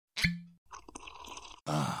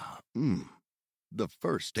The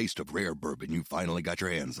first taste of rare bourbon you finally got your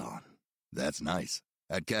hands on. That's nice.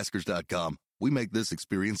 At Caskers.com, we make this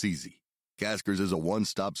experience easy. Caskers is a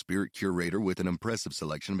one-stop spirit curator with an impressive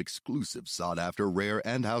selection of exclusive, sought-after, rare,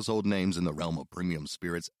 and household names in the realm of premium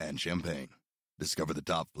spirits and champagne. Discover the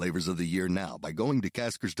top flavors of the year now by going to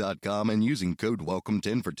Caskers.com and using code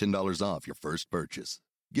WELCOME10 for $10 off your first purchase.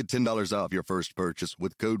 Get $10 off your first purchase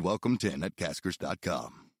with code WELCOME10 at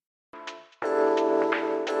Caskers.com.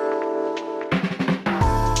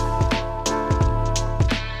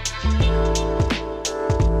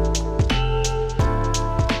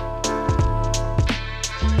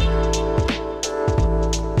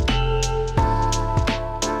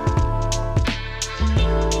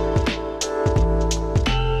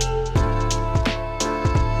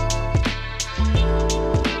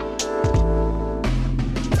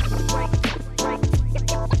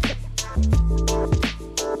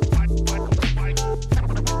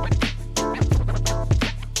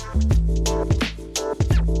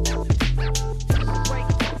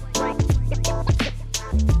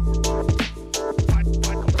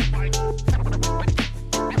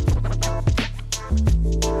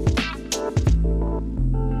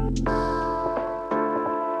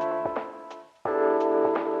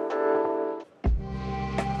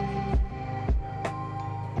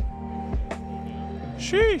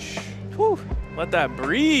 Sheesh. Whew. Let that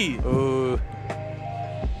breathe. Ooh.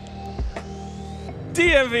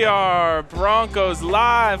 DNVR Broncos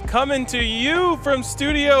live coming to you from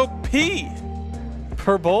Studio P.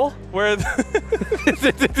 Per bowl? Where the,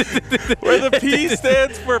 where the P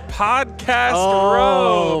stands for Podcast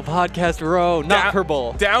Row. Oh, Podcast Row, not per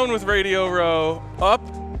bowl. Down with Radio Row, up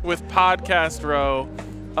with Podcast Row.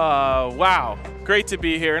 Wow. Great to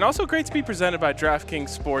be here, and also great to be presented by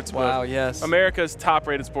DraftKings Sportsbook. Wow, yes. America's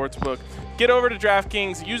top-rated sportsbook. Get over to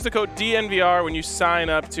DraftKings. Use the code DNVR when you sign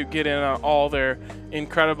up to get in on all their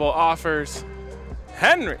incredible offers.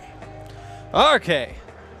 Henry. Okay.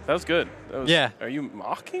 That was good. Yeah. Are you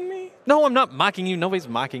mocking me? No, I'm not mocking you. Nobody's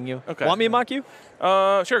mocking you. Okay. Want me to mock you?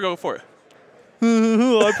 Sure, go for it.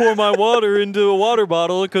 I pour my water into a water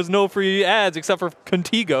bottle because no free ads except for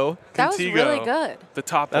Contigo. That was Contigo, really good. The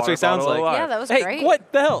top That's what it sounds bottle like. alive. Yeah, that was Hey, great.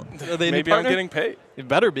 what the hell? Are they a new Maybe I'm partner? getting paid. It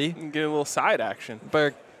better be. Get a little side action.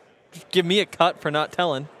 Better give me a cut for not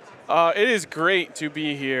telling. It is great to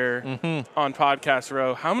be here on Podcast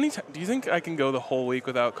Row. How many times do you think I can go the whole week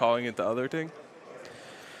without calling it the other thing?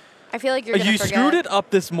 I feel like you're going to You forget. screwed it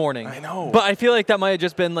up this morning. I know. But I feel like that might have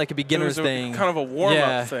just been like a beginner's It was thing. kind of a warm-up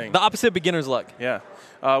yeah, thing. The opposite of beginner's luck. Yeah.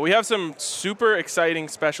 We have some super exciting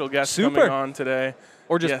special guests Super. coming on today.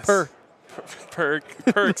 Or just Yes. per.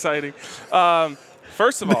 Per exciting.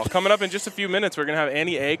 First of all, coming up in just a few minutes, we're going to have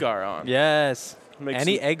Annie Agar on. Yes. Make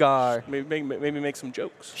Annie some- Agar. Maybe make some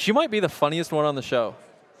jokes. She might be the funniest one on the show.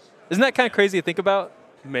 Isn't that kind of crazy to think about?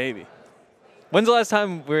 Maybe. When's the last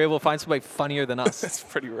time we were able to find somebody funnier than us? That's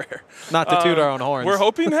pretty rare. Not to toot our own horns. We're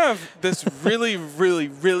hoping to have this really, really,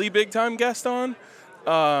 really big-time guest on,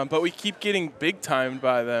 but we keep getting big-timed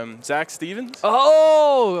by them. Zach Stevens?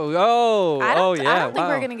 Oh, I yeah. don't think wow.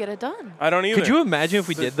 we're going to get it done. I don't either. Could you imagine if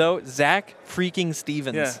we did, though? Zach freaking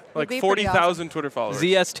Stevens. Yeah, like be pretty 40,000 Twitter followers.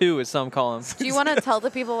 ZS2, as some call him. Do you want to tell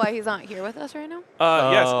the people why he's not here with us right now?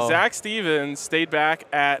 Oh. Yes, Zach Stevens stayed back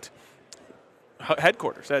at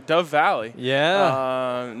headquarters at Dove Valley.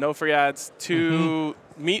 Yeah. No free ads to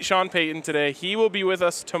meet Sean Payton today. He will be with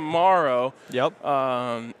us tomorrow. Yep.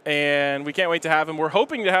 And we can't wait to have him. We're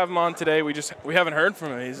hoping to have him on today. We haven't heard from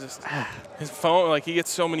him. He's just his phone, like he gets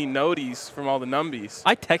so many noties from all the numbies.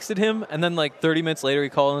 I texted him, and then like 30 minutes later, he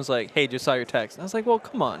called and was like, hey, just saw your text. And I was like, well,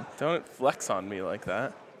 come on. Don't flex on me like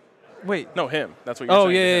that. Wait. No, him. That's what you're Oh,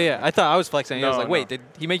 saying. to him. yeah. I thought I was flexing. I was No, like, wait, no. did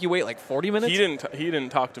he make you wait like 40 minutes? He didn't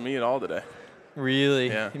talk to me at all today. Really?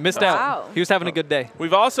 Yeah. He missed Wow. out. He was having a good day.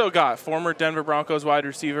 We've also got former Denver Broncos wide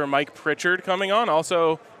receiver Mike Pritchard coming on.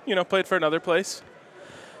 Also, played for another place.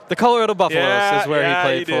 The Colorado Buffaloes Yeah, is where yeah, he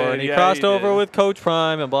played he for. did. And he Yeah, crossed he over did. with Coach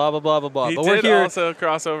Prime and blah, blah, blah, blah, blah. He But we're did here. also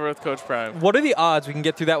cross over with Coach Prime. What are the odds we can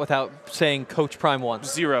get through that without saying Coach Prime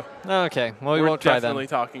once? 0. Okay. Well, we We're won't try definitely then.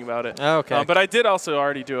 talking about it. Okay. But I did also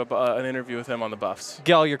already do an interview with him on the Buffs.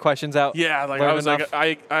 Get all your questions out. Yeah, like Learn I was enough.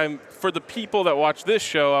 like, I'm for the people that watch this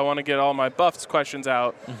show, I want to get all my Buffs questions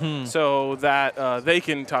out so that they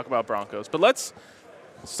can talk about Broncos. But let's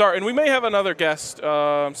start, and we may have another guest.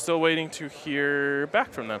 I'm still waiting to hear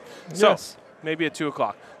back from them. So Yes. maybe at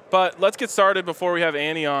 2:00. But let's get started before we have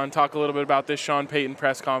Annie on. Talk a little bit about this Sean Payton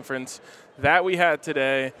press conference that we had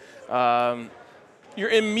today. Your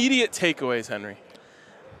immediate takeaways, Henry.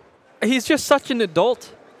 He's just such an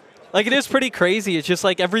adult. Like, it is pretty crazy. It's just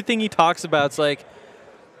like everything he talks about, it's like,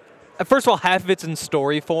 first of all, half of it's in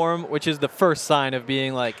story form, which is the first sign of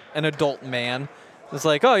being like an adult man. It's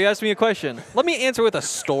like, oh, you asked me a question. Let me answer with a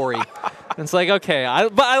story. And it's like, okay,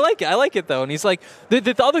 but I like it. I like it though. And he's like,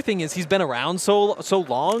 the other thing is he's been around so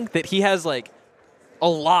long that he has like a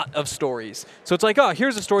lot of stories. So it's like, oh,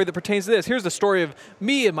 here's a story that pertains to this. Here's the story of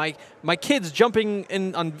me and my kids jumping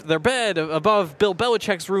in on their bed above Bill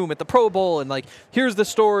Belichick's room at the Pro Bowl. And like, here's the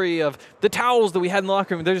story of the towels that we had in the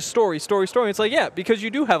locker room. There's story. It's like, yeah, because you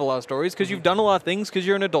do have a lot of stories, because you've done a lot of things, because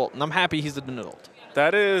you're an adult. And I'm happy he's an adult.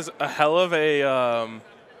 That is a hell of a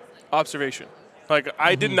observation. Like,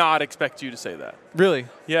 I did not expect you to say that. Really?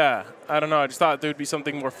 Yeah. I don't know. I just thought there would be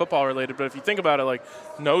something more football related. But if you think about it, like,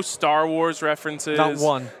 no Star Wars references. Not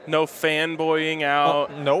one. No fanboying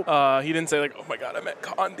out. Nope. He didn't say, like, oh, my God, I met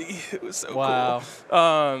Condi. It was so wow.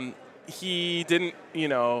 cool. He didn't,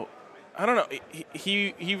 I don't know.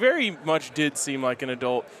 He very much did seem like an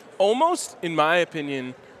adult, almost, in my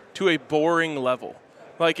opinion, to a boring level.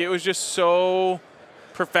 Like, it was just so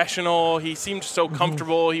professional. He seemed so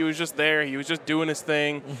comfortable. He was just there. He was just doing his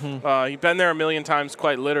thing. He'd been there a million times,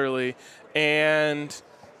 quite literally. And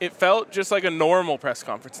it felt just like a normal press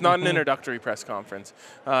conference, not an introductory press conference.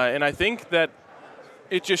 And I think that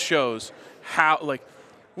it just shows how, like,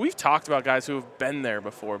 we've talked about guys who have been there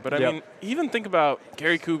before. But, I mean, even think about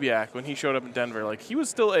Gary Kubiak when he showed up in Denver. Like, he was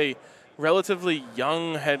still a relatively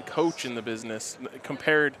young head coach in the business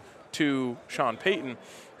compared to Sean Payton.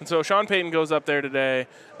 And so Sean Payton goes up there today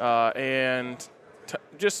and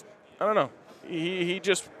just, I don't know, he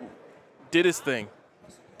just did his thing.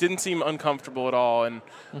 Didn't seem uncomfortable at all. And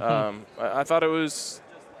I thought it was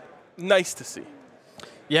nice to see.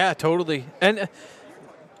 Yeah, totally. And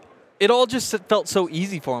it all just felt so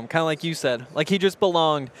easy for him, kind of like you said. Like, he just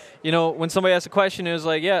belonged. When somebody asked a question, it was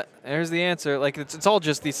like, yeah, there's the answer. Like, it's all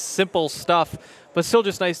just these simple stuff, but still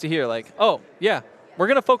just nice to hear. Like, oh, yeah. We're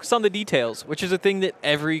going to focus on the details, which is a thing that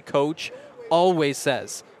every coach always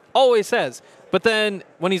says. Always says. But then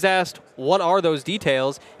when he's asked, what are those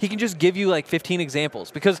details, he can just give you like 15 examples.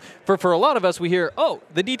 Because for a lot of us, we hear, oh,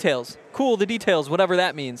 the details. Cool, the details, whatever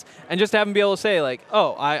that means. And just have him be able to say, like,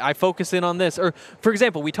 oh, I focus in on this. Or, for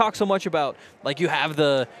example, we talk so much about, like, you have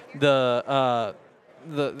the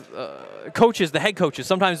coaches, the head coaches.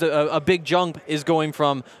 Sometimes a big jump is going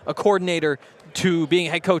from a coordinator to being a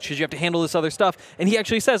head coach because you have to handle this other stuff. And he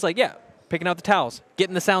actually says, like, yeah, picking out the towels,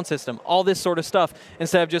 getting the sound system, all this sort of stuff,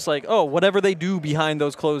 instead of just like, oh, whatever they do behind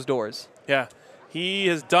those closed doors. Yeah. He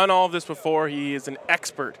has done all of this before. He is an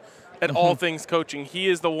expert at all things coaching. He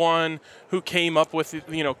is the one who came up with,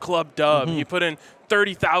 Club Dub. He put in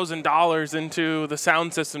 $30,000 into the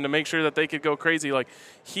sound system to make sure that they could go crazy. Like,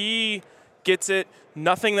 he gets it.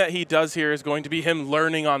 Nothing that he does here is going to be him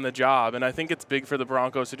learning on the job. And I think it's big for the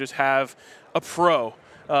Broncos to just have a pro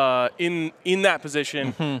in that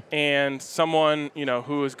position and someone,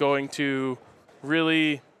 who is going to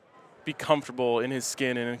really be comfortable in his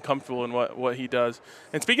skin and comfortable in what he does.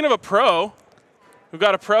 And speaking of a pro, we've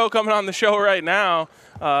got a pro coming on the show right now.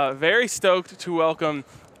 Very stoked to welcome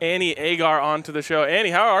Annie Agar onto the show.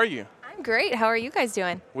 Annie, how are you? I'm great. How are you guys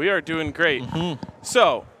doing? We are doing great.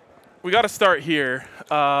 So, we got to start here.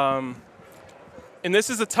 And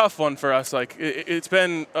this is a tough one for us. Like, it's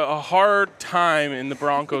been a hard time in the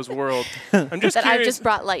Broncos world. I'm just that curious. I've just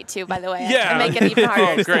brought light to, by the way. Yeah. I make it even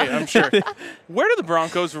harder. Oh, great, I'm sure. Where do the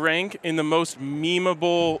Broncos rank in the most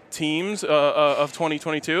memeable teams of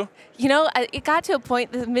 2022? It got to a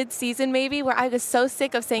point, the mid-season maybe, where I was so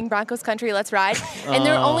sick of saying Broncos Country, let's ride. And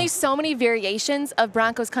there are only so many variations of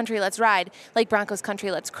Broncos Country, let's ride, like Broncos Country,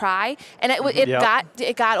 let's cry. And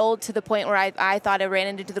it got old to the point where I thought it ran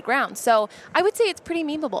into the ground. So I would say it's pretty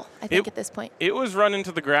memeable, I think, at this point. It was run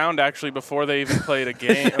into the ground, actually, before they even played a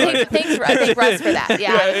game. Thanks, Russ, for that.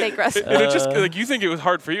 Yeah, I thank Russ. And it just, like, you think it was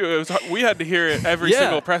hard for you. It was hard. We had to hear it every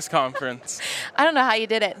single press conference. I don't know how you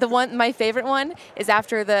did it. My favorite one is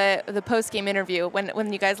after the post-game interview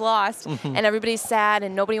when you guys lost and everybody's sad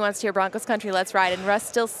and nobody wants to hear Broncos Country, let's ride, and Russ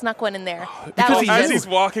still snuck one in there. As he's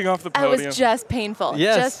walking off the podium. That was just painful.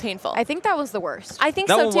 Yes. Just painful. I think that was the worst. I think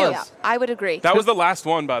That so one too. was. Yeah, I would agree. That was the last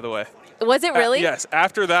one, by the way. Was it really? Yes.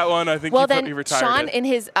 After that one, I think he retired. Sean, it. in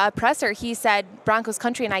his presser, he said Broncos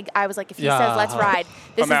Country, and I was like, if he says let's ride,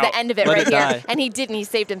 this I'm is out. the end of it Let right it here. die. And he didn't. He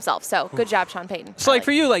saved himself. So good job, Sean Payton. So, like,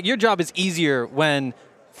 for you, like, your job is easier when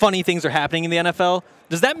funny things are happening in the NFL.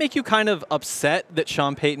 Does that make you kind of upset that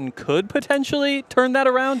Sean Payton could potentially turn that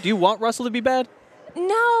around? Do you want Russell to be bad?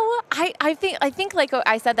 No, I think like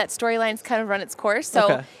I said, that storyline's kind of run its course. So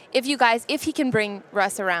Okay. if he can bring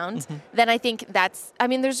Russ around, then I think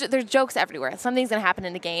there's jokes everywhere. Something's going to happen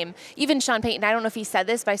in the game. Even Sean Payton, I don't know if he said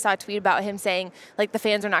this, but I saw a tweet about him saying, like, the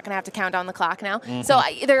fans are not going to have to count down the clock now. So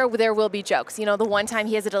there will be jokes. You know, the one time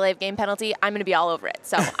he has a delay of game penalty, I'm going to be all over it.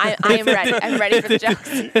 So I am ready. I'm ready for the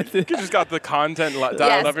jokes. You just got the content dialed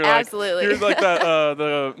Yes, up. You're absolutely. Like, here's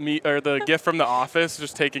like the GIF from The Office,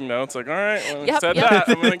 just taking notes. Like, all right, well, Yep, said yep. that.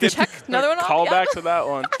 I'm gonna get Check another one off, call yep. back to that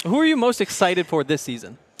one. Who are you most excited for this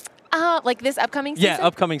season? Like this upcoming season? Yeah,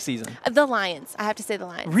 upcoming season. The Lions. I have to say the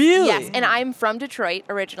Lions. Really? Yes, and I'm from Detroit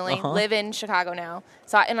originally, live in Chicago now.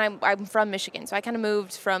 So I'm from Michigan. So I kind of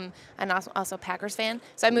moved from, and also a Packers fan.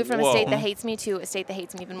 So I moved from a state that hates me to a state that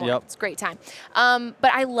hates me even more. Yep. It's a great time.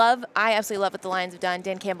 But I absolutely love what the Lions have done.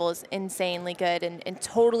 Dan Campbell is insanely good and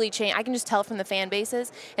totally changed. I can just tell from the fan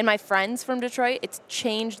bases and my friends from Detroit, it's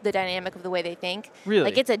changed the dynamic of the way they think. Really?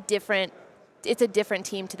 Like it's a different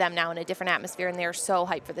team to them now in a different atmosphere, and they're so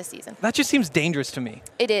hyped for this season. That just seems dangerous to me.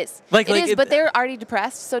 It is. Like it is, it- but they're already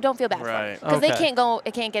depressed, so don't feel bad for them. Right. Because Okay.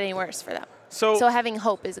 it can't get any worse for them. So having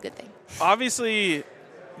hope is a good thing. obviously,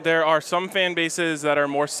 there are some fan bases that are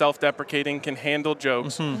more self-deprecating, can handle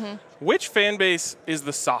jokes. Which fan base is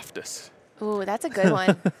the softest? Ooh, that's a good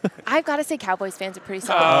one. I've got to say Cowboys fans are pretty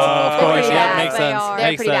soft. Of They're course, pretty yeah, bad. makes They sense. are. They're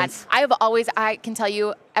Makes pretty sense. bad. I can tell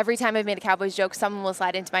you, every time I've made a Cowboys joke, someone will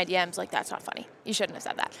slide into my DMs like, that's not funny. You shouldn't have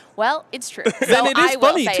said that. Well, it's true. Then it is I will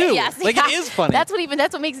funny, say too. It. Yes. Like, it is funny. That's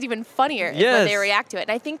what makes it even funnier is when Yes. they react to it.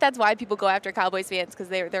 And I think that's why people go after Cowboys fans, because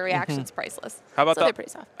their reaction's priceless. How about so that? they're pretty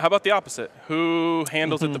soft. How about the opposite? Who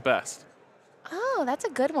handles it the best? Oh, that's a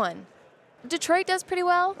good one. Detroit does pretty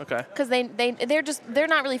well. Okay. Because they're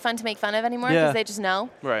not really fun to make fun of anymore Yeah. because they just know.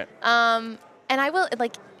 Right. And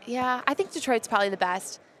I think Detroit's probably the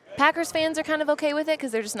best. Packers fans are kind of okay with it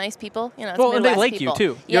because they're just nice people. You know, it's Well, and they Midwest like people.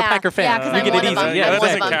 you, too. You're a Packer fan. Yeah, because You I'm get one it of them. easy. Yeah, I'm that one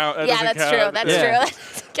of doesn't them. count. That Yeah, doesn't that's count. true. That's Yeah. true.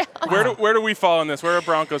 That doesn't count. Where do we fall in this? Where are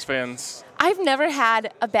Broncos fans? I've never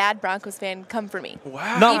had a bad Broncos fan come for me.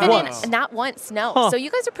 Wow. Not Even once. not once, no. Huh. So you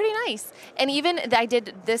guys are pretty nice. And even I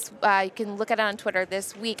did this, you can look at it on Twitter,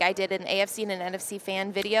 this week I did an AFC and an NFC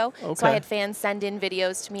fan video. So Okay. I had fans send in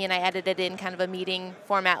videos to me and I edited in kind of a meeting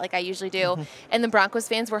format like I usually do. And the Broncos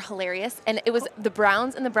fans were hilarious. And it was the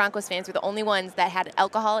Browns and the Broncos fans were the only ones that had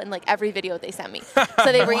alcohol in like every video they sent me.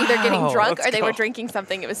 So they were either getting Wow. drunk Let's or they were go. drinking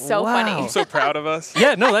something. It was so Wow. funny. I'm so proud of us.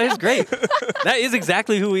 Yeah, no, that is great. That is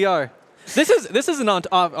exactly who we are. This is an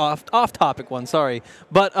off topic one, sorry,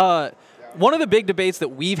 but one of the big debates that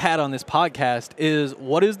we've had on this podcast is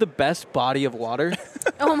what is the best body of water?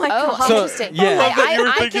 Oh my Oh, god. So, interesting. yeah. I love that you were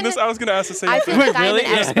I thinking can- this. I was going to ask the same I thing. feel like Really?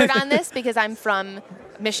 I'm an expert on this because I'm from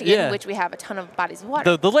Michigan, Yeah. which we have a ton of bodies of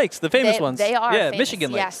water. The lakes, the famous They- ones. they are Yeah, famous,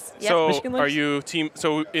 Michigan lakes. yes. Yep. So Michigan are Lakes? you team?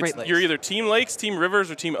 So Great Lakes. you're either team lakes, team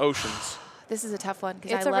rivers, or team oceans. This is a tough one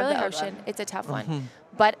because It's I a love really the hard ocean. one. It's a tough Mm-hmm. one.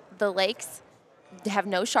 But the lakes have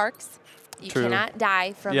no sharks. You True. cannot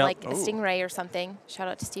die from Yep. like a Ooh. stingray or something. Shout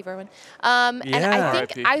out to Steve Irwin. And Yeah.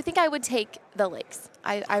 R.I.P. I think I would take the lakes.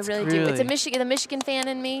 I really do. It's Really? the Michigan fan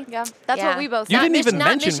in me. Yeah, that's Yeah. what we both You said. didn't even not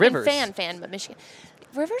mention Michigan rivers. fan, but Michigan.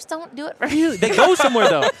 Rivers don't do it for me. Really? They go somewhere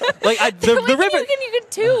though. Like the river. You can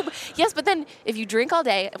tube. Yes, but then if you drink all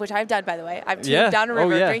day, which I've done by the way, I've tubed Yeah. down a Oh,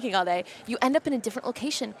 river yeah. drinking all day. You end up in a different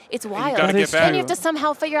location. It's wild. gotta That get is back. Then you true. have to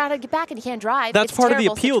somehow figure out how to get back, and you can't drive. That's It's part a of the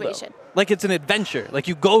terrible appeal situation. though. Like it's an adventure. Like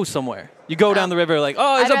you go somewhere. You go down the river. Like there's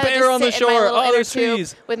I'd a rather bear just on the sit in my shore. little Oh, inner there's tube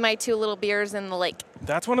trees. with my 2 little beers in the lake.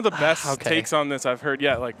 That's one of the best Okay. takes on this I've heard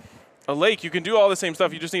yet. Like a lake, you can do all the same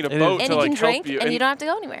stuff. You just need a It boat is. And to you like can help drink, you. and you don't have to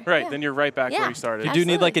go anywhere. Right, Yeah. then you're right back Yeah. where you started. You do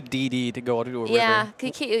need like a Absolutely. DD to go to a river. Yeah,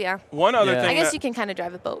 yeah. One other Yeah. thing. I guess that- you can kind of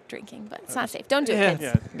drive a boat drinking, but it's not safe. Don't do it, Yeah. kids.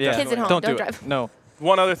 Yeah, Yeah. Kids at home, Don't don't do drive. it. No.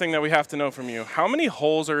 One other thing that we have to know from you: how many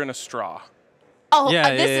holes are in a straw? Oh, Yeah,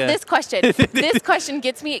 this question. This question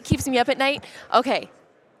gets me. It keeps me up at night. Okay,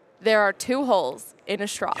 there are 2 holes in a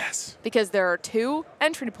straw. Yes. Because there are 2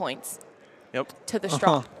 entry points Yep. to the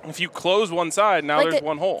straw. Uh-huh. If you close one side, now there's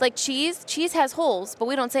one hole. Like cheese has holes, but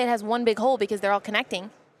we don't say it has one big hole because they're all connecting.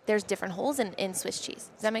 There's different holes in Swiss cheese.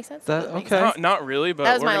 Does that make sense? That- Does it make okay. sense? Not really, but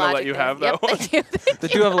That was we're my gonna logic let you there. have Yep, that one. thank you. They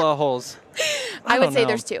do have a lot of holes. I would don't say know.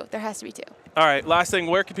 there's 2. There has to be 2. All right, last thing.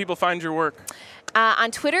 Where can people find your work?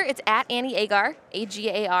 On Twitter, it's at Annie Agar,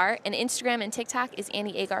 AGAR, and Instagram and TikTok is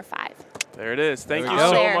Annie Agar 5. There it is. Thank There you we go.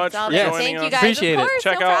 so There, much it's all for there. Yes. joining Thank us. you guys. Appreciate of it. course,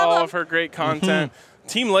 Check no out problem. all of her great content.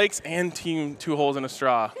 Team Lakes and Team 2 Holes in a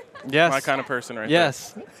Straw. Yes. My kind of person right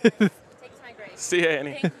Yes. there. See ya,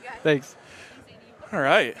 Annie. Thanks. All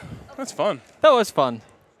right. That's fun. That was fun.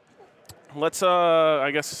 Let's, I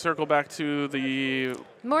guess, circle back to the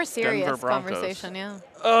More serious Denver Broncos. conversation, yeah.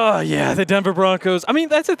 Oh, yeah, the Denver Broncos. I mean,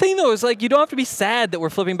 that's the thing, though, is like you don't have to be sad that we're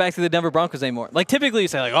flipping back to the Denver Broncos anymore. Like, typically you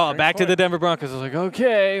say, like, oh, back to the Denver Broncos. It's like,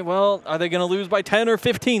 okay, well, are they going to lose by 10 or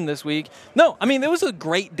 15 this week? No, I mean, it was a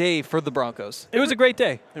great day for the Broncos. It was a great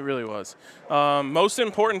day. It really was. Most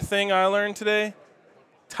important thing I learned today,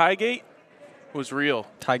 Tygate was real.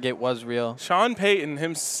 Tygate was real. Sean Payton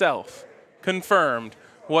himself confirmed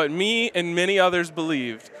what me and many others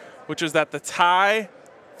believed, which is that the tie,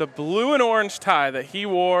 the blue and orange tie that he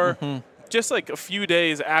wore just like a few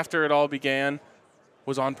days after it all began,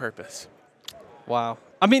 was on purpose. Wow.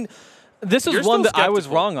 I mean, this is You're one still that I was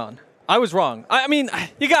skeptical. wrong on. I was wrong. I mean,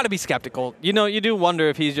 you got to be skeptical. You know, you do wonder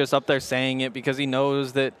if he's just up there saying it because he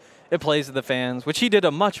knows that it plays to the fans, which he did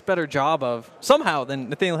a much better job of somehow than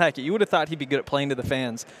Nathaniel Hackett. You would have thought he'd be good at playing to the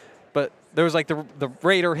fans. But there was like the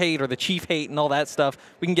Raider hate or the Chief hate and all that stuff.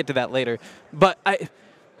 We can get to that later. But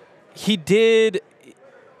he did.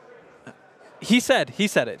 He said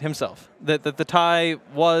it himself, that the tie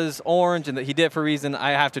was orange and that he did it for a reason.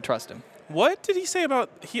 I have to trust him. What did he say about?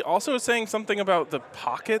 He also was saying something about the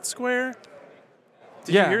pocket square.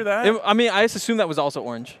 Did you hear that? I mean, I just assume that was also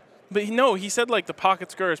orange. But no, he said like the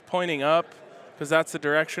pocket square is pointing up because that's the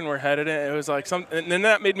direction we're headed in. It was like and then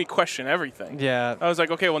that made me question everything. Yeah, I was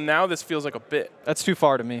like, okay, well now this feels like a bit. that's too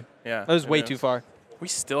far to me. Yeah, That was it way is. too far. We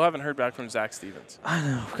still haven't heard back from Zach Stevens. I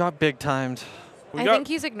know. Got big timed. We I got think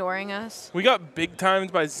he's ignoring us. we got big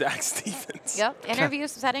timed by Zach Stevens. Yep. Interview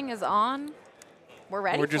setting is on. We're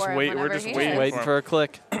ready We're just for him wait- we're whenever just he waiting is. Waiting for a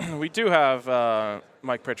click. We do have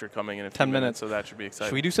Mike Pritchard coming in a few 10 minutes. so that should be exciting.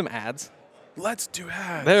 Should we do some ads? Let's do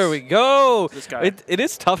ads. There we go. This guy. It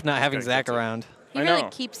is tough not having guy Zach gets it. around. He I really know.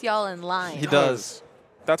 keeps y'all in line. He does.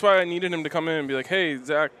 That's why I needed him to come in and be like, "Hey,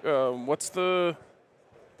 Zach, what's the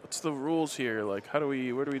rules here? Like, when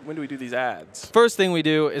do we do these ads?" First thing we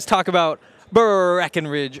do is talk about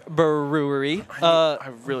Breckenridge Brewery. I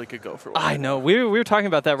really could go for one. I know. We were talking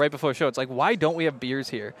about that right before the show. It's like, why don't we have beers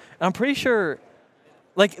here? And I'm pretty sure,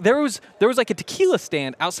 like, there was like a tequila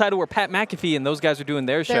stand outside of where Pat McAfee and those guys were doing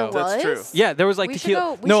their There show. was? That's true. Yeah, there was like we should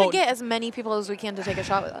tequila. go. We no, should get as many people as we can to take a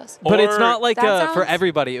shot with us. but it's Or- not like That for sounds-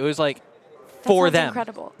 everybody. It was like for sounds them.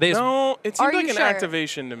 incredible. They just, No, it Are seemed like you an sure?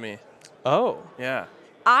 activation to me. oh, Yeah.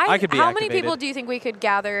 I could be How many activated. people do you think we could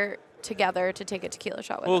gather together to take a tequila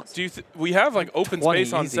shot with Well, us? we have like open 20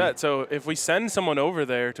 space on easy. set, so if we send someone over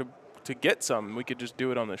there to get some, we could just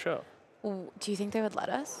do it on the show. Do you think they would let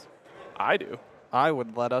us? I do. I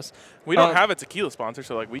would let us. We don't have a tequila sponsor,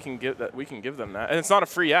 so like we can give them that, and it's not a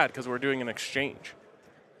free ad because we're doing an exchange.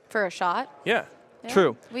 For a shot? Yeah. Yeah.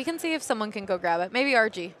 True. We can see if someone can go grab it. Maybe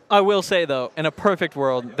RG. I will say, though, in a perfect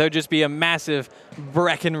world, there'd just be a massive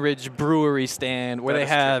Breckenridge Brewery stand where That they is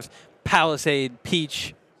have Palisade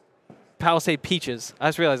Peaches. I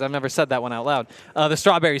just realized I've never said that one out loud. The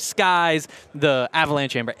Strawberry Skies, the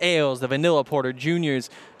Avalanche Amber Ales, the Vanilla Porter Juniors,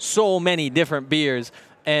 so many different beers.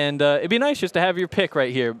 And it'd be nice just to have your pick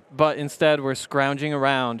right here. But instead, we're scrounging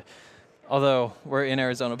around. Although we're in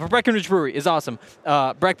Arizona. But Breckenridge Brewery is awesome.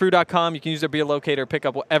 Breckbrew.com. You can use their beer locator, pick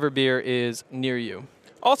up whatever beer is near you.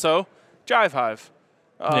 Also, Jive Hive.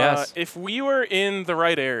 Yes. If we were in the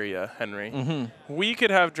right area, Henry, Mm-hmm. we could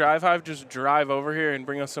have Jive Hive just drive over here and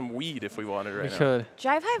bring us some weed if we wanted right We now. could.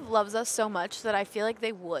 Jive Hive loves us so much that I feel like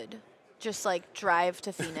they would just like drive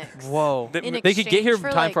to Phoenix. Whoa. In They could get here exchange in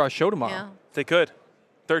time like- for our show tomorrow. Yeah. They could.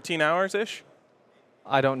 13 hours-ish.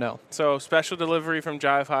 I don't know. So special delivery from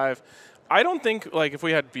Jive Hive. I don't think, like, if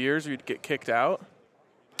we had beers, we'd get kicked out.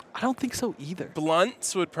 I don't think so either.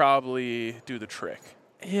 Blunts would probably do the trick.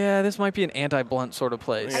 Yeah, this might be an anti-blunt sort of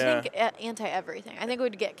place. Yeah. I think anti-everything. I think we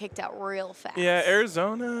would get kicked out real fast. Yeah,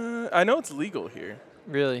 Arizona. I know it's legal here.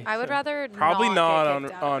 Really. I would rather Probably not get on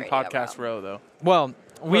kicked out of Radio Podcast Row. Row, though. Well,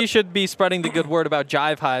 we should be spreading the good word about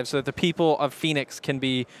Jive Hive so that the people of Phoenix can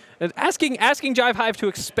be asking Jive Hive to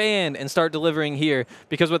expand and start delivering here,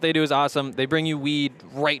 because what they do is awesome. They bring you weed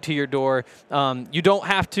right to your door. You don't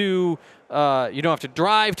have to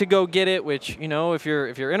drive to go get it, which, you know, if you're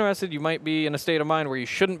interested, you might be in a state of mind where you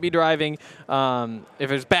shouldn't be driving. If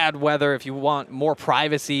there's bad weather, if you want more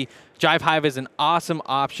privacy, Jive Hive is an awesome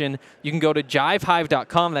option. You can go to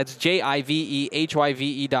jivehive.com. That's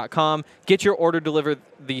JIVEHYVE.com. Get your order delivered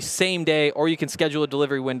the same day, or you can schedule a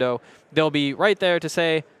delivery window. They'll be right there to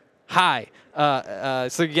say hi.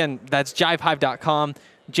 So again, that's jivehive.com,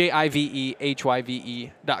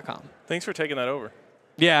 JIVEHYVE.com. Thanks for taking that over.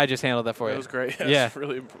 Yeah, I just handled that for That you. was great. Yeah. That's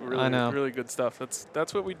really, I know. really good stuff.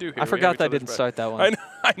 That's what we do here. I forgot that I didn't start that one.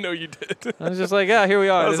 I know you did. I was just like, yeah, here we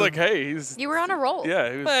are. I was This like, hey, he's You were on a roll.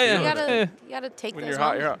 yeah. He was Yeah, feeling yeah. it. You gotta take When those you're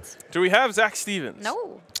hot, you're hot. moments. Do we have Zach Stevens?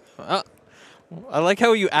 No. I like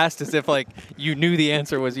how you asked as if like you knew the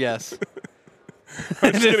answer was yes.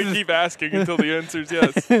 I'm just going to keep asking until the answer's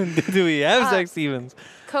yes. Do we have Zach Stevens?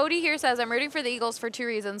 Cody here says, I'm rooting for the Eagles for 2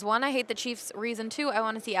 reasons. 1, I hate the Chiefs. Reason 2, I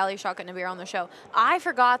want to see Ali Shawkat Nabir on the show. I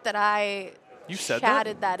forgot that I You said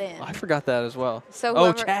chatted that in. I forgot that as well. So oh,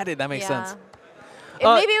 whoever- chatted. That makes yeah. sense.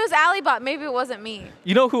 Maybe it was Ali, but maybe it wasn't me.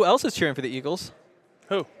 You know who else is cheering for the Eagles?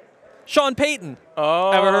 Who? Sean Payton. Oh.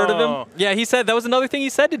 Ever heard of him? Yeah, he said that was another thing he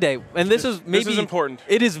said today, and this is maybe This is important.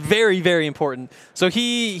 It is very, very important. So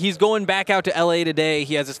he's going back out to LA today.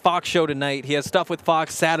 He has his Fox show tonight. He has stuff with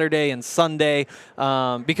Fox Saturday and Sunday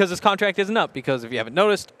because his contract isn't up. Because if you haven't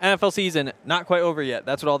noticed, NFL season not quite over yet.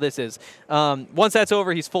 That's what all this is. Once that's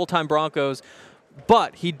over, he's full-time Broncos.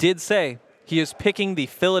 But he did say he is picking the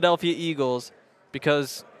Philadelphia Eagles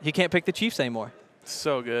because he can't pick the Chiefs anymore.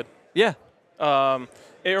 So good. Yeah.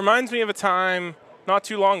 It reminds me of a time not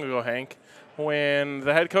too long ago, Hank, when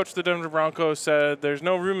the head coach of the Denver Broncos said there's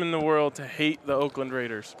no room in the world to hate the Oakland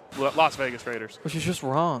Raiders, Las Vegas Raiders. Which is just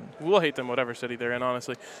wrong. We'll hate them whatever city they're in,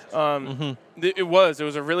 honestly. It was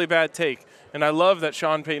a really bad take. And I love that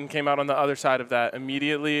Sean Payton came out on the other side of that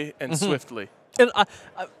immediately and swiftly. And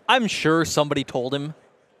I'm sure somebody told him,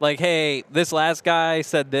 like, hey, this last guy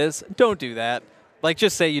said this. Don't do that. Like,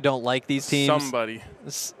 just say you don't like these teams. Somebody.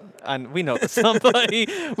 And we know this somebody.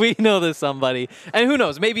 We know this somebody. And who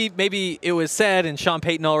knows? Maybe it was said and Sean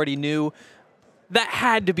Payton already knew. That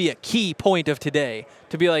had to be a key point of today.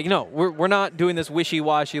 To be like, no, we're not doing this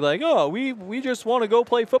wishy-washy like, oh, we just want to go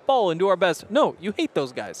play football and do our best. No, you hate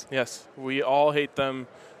those guys. Yes, we all hate them,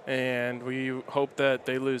 and we hope that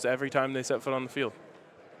they lose every time they set foot on the field.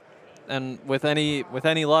 And with any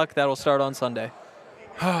luck, that'll start on Sunday.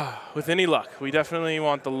 With any luck. We definitely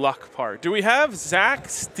want the luck part. Do we have Zach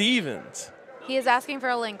Stevens? He is asking for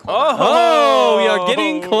a link. Oh, we are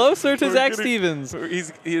getting closer to We're Zach getting- Stevens.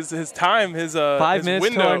 His time, his 5 his minutes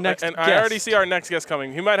till window, our next and guest. I already see our next guest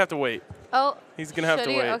coming. He might have to wait. Oh. He's gonna have should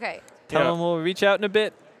to he? wait. Okay. Tell Yeah. him we'll reach out in a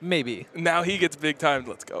bit. Maybe. Now he gets big time.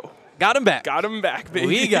 Let's go. Got him back. Got him back, baby.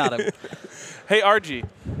 We got him. Hey, RG.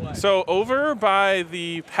 So over by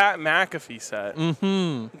the Pat McAfee set,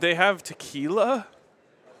 they have tequila.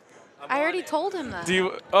 I already told him that. Do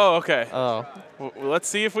you? Oh, okay. Oh. Well, let's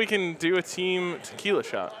see if we can do a team tequila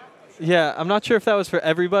shot. Yeah, I'm not sure if that was for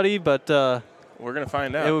everybody, but We're gonna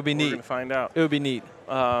find out. It would be neat. We're gonna find out. it would be neat.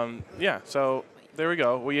 Yeah. So there we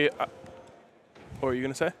go. What were you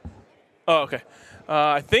gonna say? Oh, okay.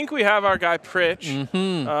 I think we have our guy Pritch.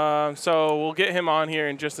 So we'll get him on here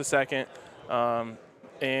in just a second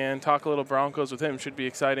and talk a little Broncos with him. Should be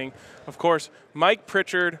exciting. Of course, Mike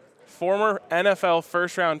Pritchard, former NFL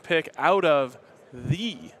first-round pick out of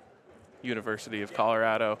the University of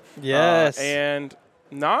Colorado. Yes. And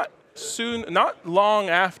not long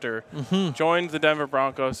after, joined the Denver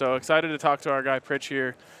Broncos. So excited to talk to our guy Pritch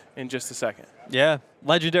here in just a second. Yeah,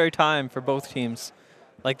 legendary time for both teams.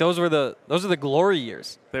 Like those are the glory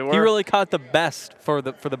years. They were. He really caught the best for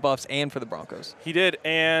the Buffs and for the Broncos. He did.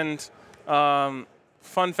 And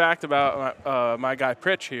fun fact about my guy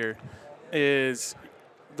Pritch here is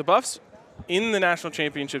the Buffs in the national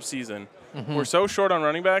championship season were so short on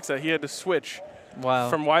running backs that he had to switch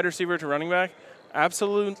from wide receiver to running back.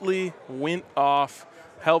 Absolutely went off,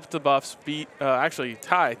 helped the Buffs actually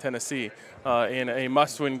tie Tennessee in a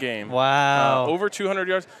must-win game. Wow. Over 200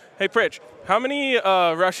 yards. Hey, Pritch, how many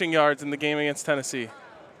rushing yards in the game against Tennessee?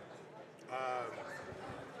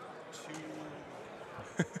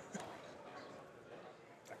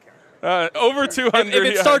 Over 200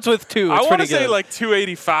 If it starts with 2, I it's want pretty to say good. like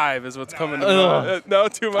 285 is what's coming to Ugh. mind. No,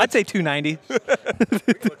 too much. I'd say 290.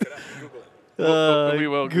 We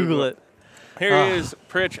will Google it. Here he is.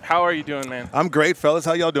 Pritch, how are you doing, man? I'm great, fellas.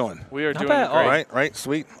 How y'all doing? We are Not doing bad. great. Right,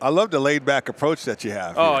 sweet. I love the laid-back approach that you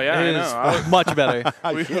have. Oh, here. yeah, I It know. is much better.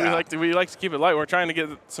 We like to keep it light. We're trying to get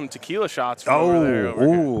some tequila shots from over there. Oh, Over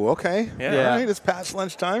here. ooh, okay. Yeah. Yeah. All right, it's past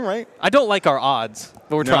lunchtime, right? I don't like our odds,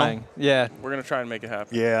 but we're No? trying. Yeah. We're going to try and make it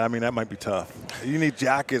happen. Yeah, I mean, that might be tough. You need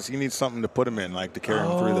jackets. You need something to put them in, like to carry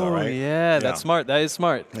them through, though, right? Yeah, that's smart. That is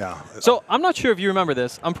smart. Yeah. So I'm not sure if you remember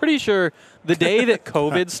this. I'm pretty sure the day that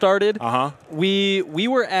COVID started, we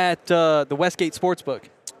were at the Westgate Sportsbook,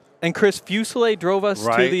 and Chris Fuselier drove us to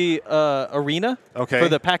Right. the arena Okay. for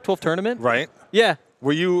the Pac-12 tournament. Right. Yeah.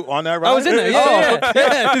 Were you on that ride? I was in there. Yeah.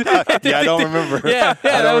 Yeah, I don't remember. Yeah, I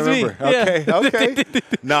that don't was me. remember. Yeah. Okay.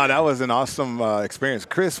 No, that was an awesome experience.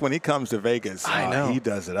 Chris, when he comes to Vegas, I know. he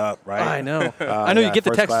does it up, right? I know. I know yeah, you get the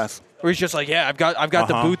first text class. where he's just like, "Yeah, I've got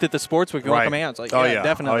the booth at the Sportsbook. You want Right. to come hang out?" It's like, Oh, yeah, yeah.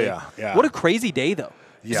 definitely. Oh, yeah. What a crazy day, though.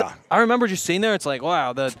 'Cause Yeah. I remember just sitting there. It's like,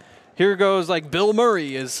 wow, here goes like Bill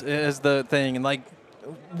Murray is the thing, and like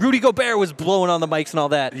Rudy Gobert was blowing on the mics and all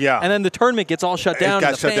that. Yeah. And then the tournament gets all shut down. It got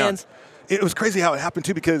and the shut fans. down. It was crazy how it happened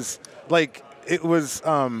too, because like it was,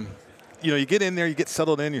 you get in there, you get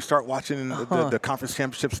settled in, you start watching the conference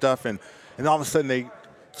championship stuff, and all of a sudden they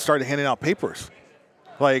started handing out papers.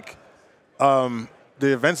 Like, the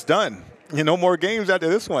event's done. No more games after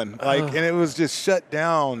this one. And it was just shut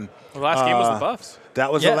down. The last game was the Buffs.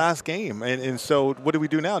 That was the last game. And so what do we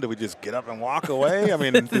do now? Do we just get up and walk away? I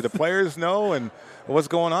mean, do the players know? And what's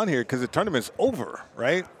going on here? Because the tournament's over,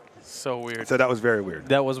 right? So weird. So that was very weird.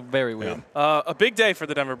 That was very weird. A big day for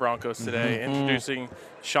the Denver Broncos today, introducing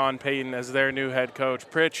Sean Payton as their new head coach.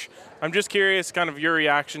 Pritch, I'm just curious kind of your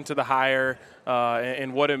reaction to the hire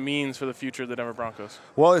and what it means for the future of the Denver Broncos.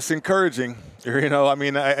 Well, it's encouraging.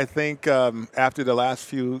 I think after the last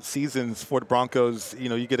few seasons for the Broncos,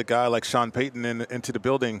 you get a guy like Sean Payton into the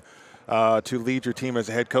building to lead your team as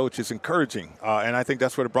a head coach is encouraging. And I think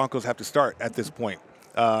that's where the Broncos have to start at this point.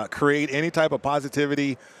 Create any type of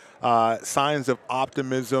positivity, signs of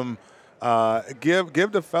optimism.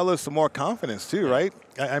 Give the fellas some more confidence too, right?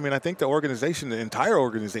 I think the entire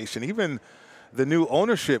organization, even the new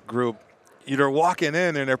ownership group, they're walking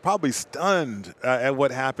in and they're probably stunned at what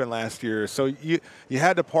happened last year. So you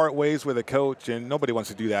had to part ways with a coach, and nobody wants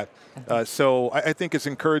to do that. So I think it's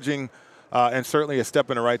encouraging and certainly a step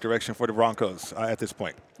in the right direction for the Broncos at this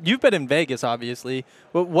point. You've been in Vegas, obviously.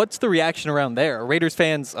 What's the reaction around there? Are Raiders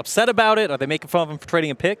fans upset about it? Are they making fun of him for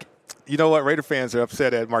trading a pick? You know what? Raider fans are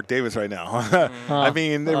upset at Mark Davis right now.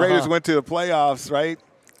 The Raiders went to the playoffs, right?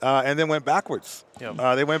 And then went backwards. Yep.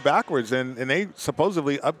 They went backwards, and they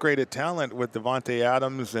supposedly upgraded talent with Devontae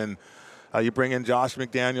Adams, and you bring in Josh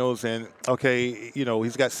McDaniels, and,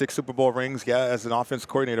 he's got 6 Super Bowl rings, as an offense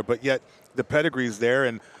coordinator, but yet the pedigree's there,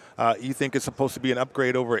 and you think it's supposed to be an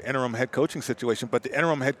upgrade over an interim head coaching situation, but the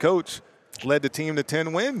interim head coach led the team to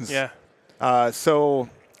 10 wins. Yeah. So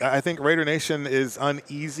I think Raider Nation is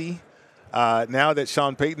uneasy. Now that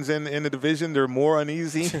Sean Payton's in the division, they're more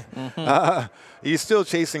uneasy. He's still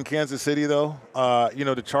chasing Kansas City, though.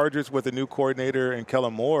 The Chargers with a new coordinator and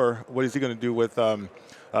Kellen Moore, what is he going to do with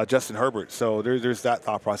Justin Herbert? So there's that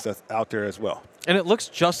thought process out there as well. And it looks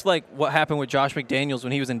just like what happened with Josh McDaniels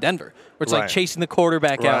when he was in Denver, where it's like chasing the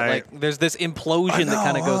quarterback out. Like there's this implosion that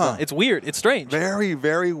kind of goes on. It's weird. It's strange. Very,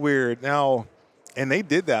 very weird. Now, and they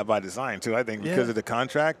did that by design, too, I think, because of the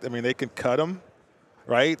contract. I mean, they could cut him.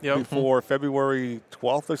 Right before February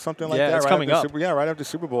 12th or something like that. Yeah, it's coming up. Right after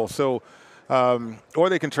Super Bowl. So, or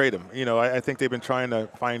they can trade him. I think they've been trying to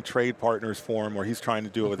find trade partners for him, or he's trying to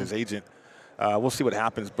do it with his agent. We'll see what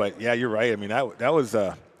happens. But yeah, you're right. I mean, that was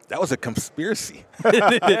a conspiracy.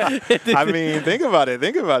 I mean, think about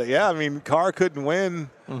it. Yeah, I mean, Carr couldn't win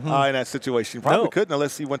in that situation. Probably couldn't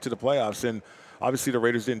unless he went to the playoffs. And obviously, the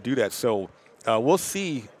Raiders didn't do that. So. We'll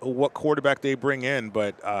see what quarterback they bring in,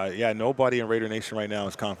 but nobody in Raider Nation right now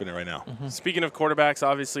is confident right now. Speaking of quarterbacks,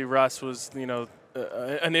 obviously Russ was,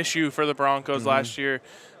 an issue for the Broncos last year.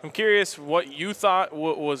 I'm curious what you thought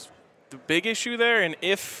was the big issue there, and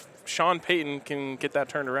if Sean Payton can get that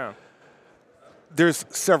turned around. There's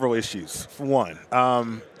several issues. For one,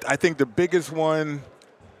 I think the biggest one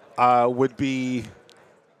would be,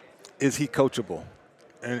 is he coachable?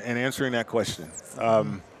 And answering that question.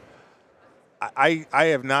 I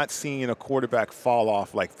have not seen a quarterback fall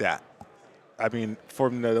off like that. I mean,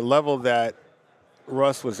 from the level that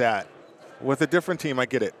Russ was at, with a different team, I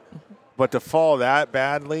get it. But to fall that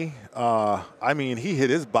badly, he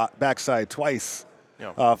hit his backside twice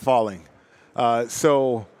falling.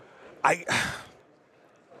 So I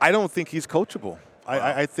don't think he's coachable.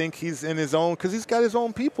 I think he's in his own, because he's got his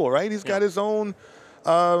own people, right? He's got his own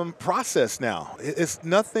process now. It's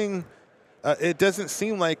nothing. It doesn't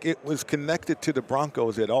seem like it was connected to the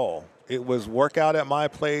Broncos at all. It was work out at my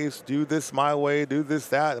place, do this my way, do this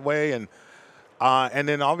that way, and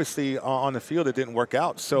then obviously on the field it didn't work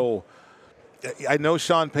out. So I know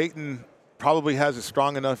Sean Payton probably has a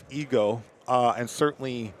strong enough ego and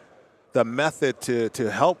certainly the method to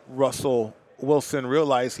help Russell Wilson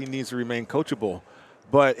realize he needs to remain coachable.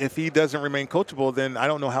 But if he doesn't remain coachable, then I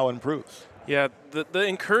don't know how it improves. Yeah, the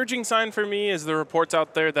encouraging sign for me is the reports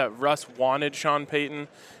out there that Russ wanted Sean Payton.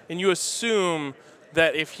 And you assume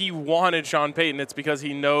that if he wanted Sean Payton, it's because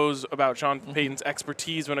he knows about Sean Payton's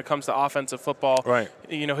expertise when it comes to offensive football. Right.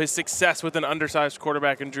 His success with an undersized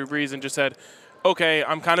quarterback in Drew Brees, and just said, okay,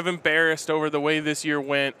 I'm kind of embarrassed over the way this year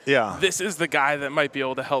went. Yeah. This is the guy that might be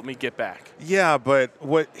able to help me get back. Yeah, but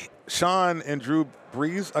what Sean and Drew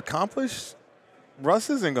Brees accomplished, Russ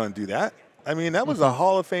isn't going to do that. I mean, that was a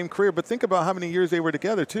Hall of Fame career, but think about how many years they were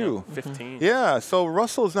together, too. 15. Yeah, so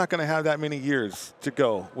Russell's not going to have that many years to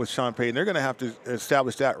go with Sean Payton. They're going to have to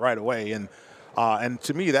establish that right away, and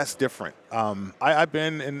to me, that's different. I've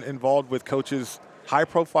been involved with coaches,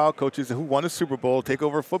 high-profile coaches who won a Super Bowl, take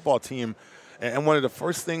over a football team, And one of the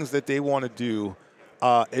first things that they want to do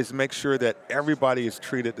is make sure that everybody is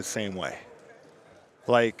treated the same way.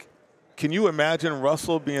 Like, can you imagine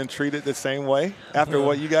Russell being treated the same way after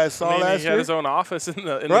what you guys saw last year? He had his own office in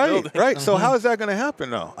the right, building. Right. So how is that going to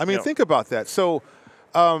happen, though? I mean, think about that. So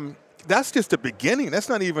that's just the beginning. That's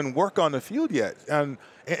not even work on the field yet. And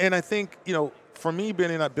I think, for me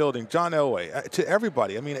being in that building, John Elway, to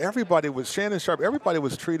everybody, I mean, everybody was, Shannon Sharpe, everybody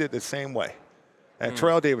was treated the same way. And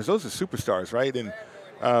Terrell Davis, those are superstars, right? And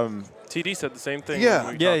TD said the same thing.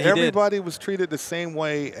 Yeah, everybody did. was treated the same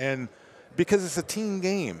way, and because it's a team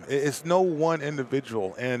game, it's no one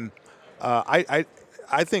individual. And I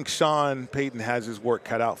think Sean Payton has his work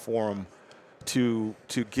cut out for him to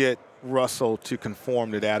get Russell to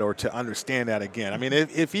conform to that or to understand that again. I mean,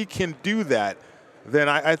 if he can do that, then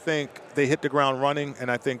I think they hit the ground running,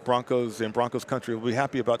 and I think Broncos and Broncos country will be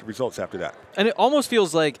happy about the results after that. And it almost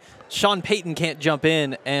feels like Sean Payton can't jump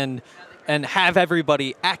in and have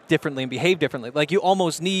everybody act differently and behave differently. Like, you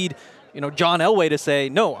almost need, John Elway to say,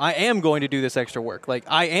 no, I am going to do this extra work. Like,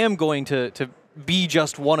 I am going to be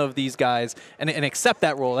just one of these guys and accept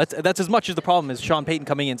that role. That's as much as the problem is Sean Payton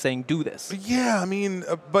coming in saying, do this. Yeah, I mean,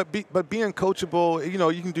 but being coachable,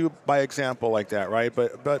 you can do by example like that, right?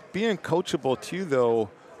 But being coachable too, though,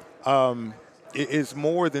 is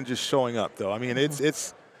more than just showing up, though. I mean,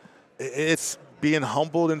 it's being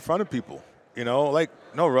humbled in front of people. Like,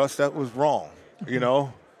 no, Russ, that was wrong.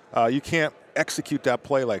 You can't execute that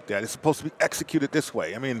play like that. It's supposed to be executed this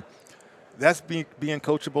way. I mean, that's being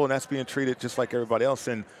coachable, and that's being treated just like everybody else.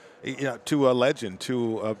 And to a legend,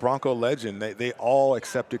 to a Bronco legend, they all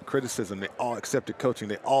accepted criticism. They all accepted coaching.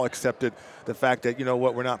 They all accepted the fact that,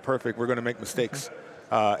 we're not perfect. We're going to make mistakes.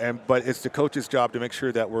 But it's the coach's job to make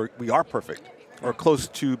sure that we are perfect or close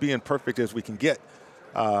to being perfect as we can get.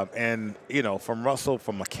 And from Russell,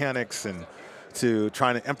 from mechanics and to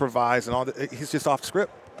trying to improvise and all that, he's just off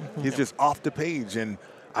script. He's just off the page. And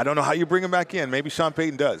I don't know how you bring him back in. Maybe Sean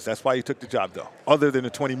Payton does. That's why he took the job, though, other than the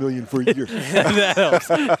 $20 million for a year. That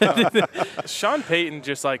helps. Sean Payton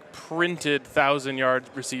just printed 1,000-yard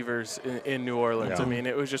receivers in New Orleans. Yeah. I mean,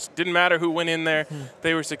 it was just didn't matter who went in there.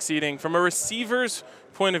 They were succeeding. From a receiver's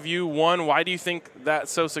point of view, one, why do you think that's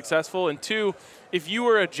so successful? And two, if you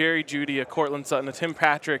were a Jerry Jeudy, a Cortland Sutton, a Tim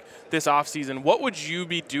Patrick this offseason, what would you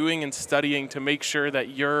be doing and studying to make sure that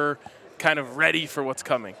you're kind of ready for what's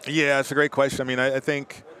coming? Yeah, it's a great question. I mean, I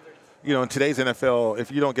think, in today's NFL,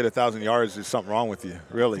 if you don't get 1,000 yards, there's something wrong with you,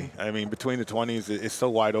 really. I mean, between the 20s, it's so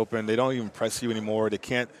wide open. They don't even press you anymore. They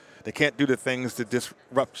can't do the things to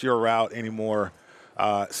disrupt your route anymore.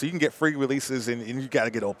 So you can get free releases, and you got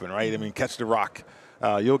to get open, right? I mean, catch the rock.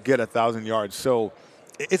 You'll get 1,000 yards. So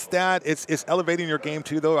it's that. It's elevating your game,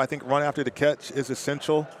 too, though. I think run after the catch is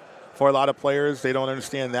essential for a lot of players. They don't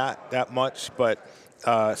understand that much, but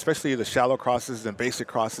especially the shallow crosses and basic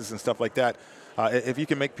crosses and stuff like that. If you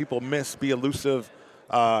can make people miss, be elusive,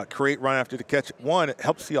 create run after the catch, one, it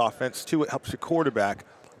helps the offense. Two, it helps your quarterback.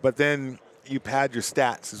 But then you pad your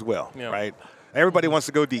stats as well, right? Everybody wants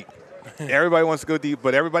to go deep. Everybody wants to go deep,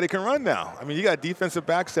 but everybody can run now. I mean, you got defensive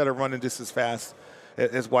backs that are running just as fast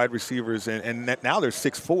as wide receivers, and now they're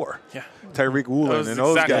 6'4". Yeah. Tyreek Woolen and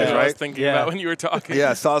those exactly guys, what right? I was thinking about when you were talking.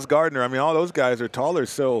 Yeah, Sauce Gardner. I mean, all those guys are taller.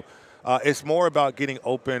 So it's more about getting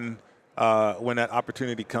open when that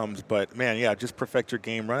opportunity comes. But, man, yeah, just perfect your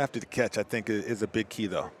game. Run after the catch, I think, is a big key,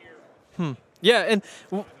 though. Yeah, and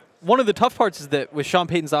one of the tough parts is that with Sean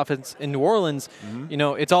Payton's offense in New Orleans,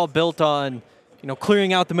 it's all built on,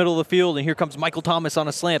 clearing out the middle of the field, and here comes Michael Thomas on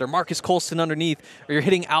a slant or Marcus Colston underneath, or you're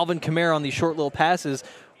hitting Alvin Kamara on these short little passes.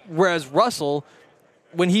 Whereas Russell,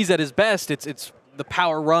 when he's at his best, it's the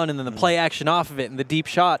power run and then the play action off of it and the deep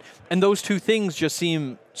shot. And those two things just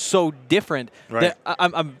seem so different that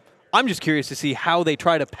I'm just curious to see how they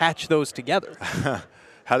try to patch those together.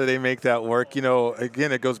 How do they make that work?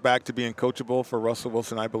 Again, it goes back to being coachable for Russell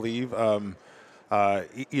Wilson, I believe.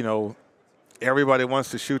 Everybody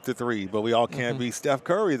wants to shoot the three, but we all can't be Steph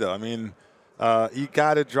Curry, though. I mean, you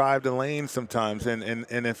got to drive the lane sometimes. And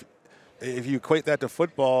if you equate that to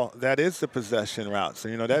football, that is the possession route.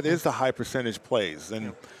 So, that is the high percentage plays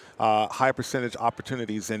and high percentage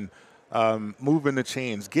opportunities and moving the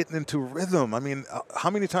chains, getting into rhythm. I mean,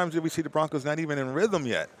 how many times did we see the Broncos not even in rhythm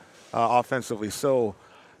yet offensively? So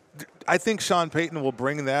I think Sean Payton will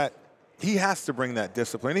bring that. He has to bring that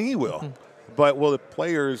discipline, and he will. But will the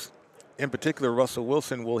players, in particular Russell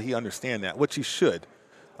Wilson, will he understand that, which he should?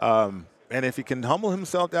 And if he can humble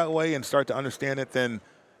himself that way and start to understand it, then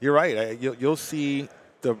you're right. You'll see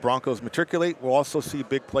the Broncos matriculate. We'll also see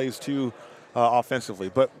big plays, too, offensively.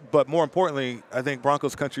 But more importantly, I think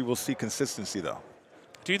Broncos country will see consistency, though.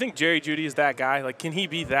 Do you think Jerry Jeudy is that guy? Like, can he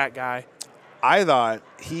be that guy? I thought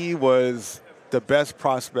he was the best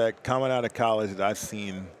prospect coming out of college that I've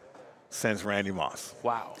seen since Randy Moss.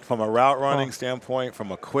 Wow. From a route running standpoint,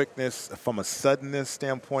 from a quickness, from a suddenness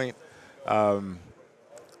standpoint.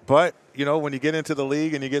 But, when you get into the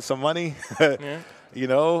league and you get some money,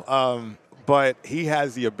 but he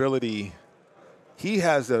has the ability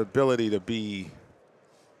to be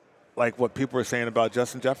like what people are saying about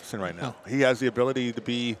Justin Jefferson right now. He has the ability to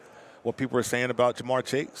be what people are saying about Jamar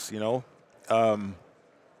Chase,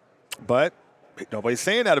 but nobody's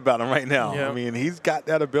saying that about him right now. Yeah. I mean, he's got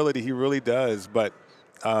that ability. He really does. But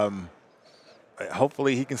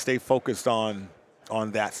hopefully he can stay focused on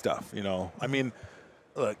that stuff, I mean,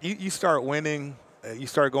 look, you start winning, you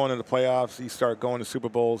start going to the playoffs, you start going to Super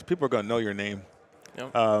Bowls, people are going to know your name.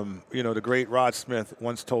 Yep. The great Rod Smith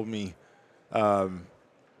once told me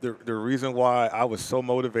the reason why I was so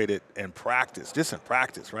motivated in practice,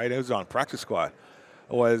 right? It was on practice squad,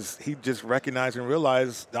 was he just recognized and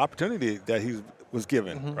realized the opportunity that he was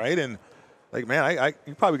given, right? And like, man,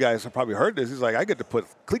 you guys have probably heard this. He's like, I get to put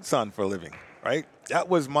cleats on for a living, right? That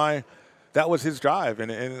was his drive,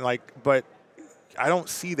 and but I don't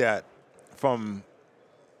see that from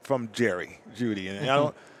Jerry Jeudy,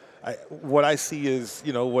 and what I see is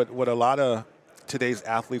what a lot of today's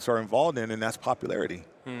athletes are involved in, and that's popularity.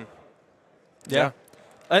 Yeah.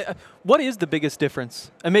 What is the biggest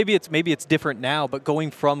difference? And maybe it's different now, but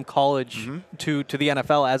going from college to the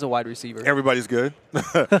NFL as a wide receiver. Everybody's good.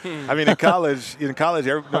 I mean, in college,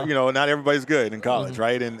 not everybody's good in college,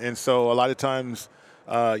 right? And so a lot of times,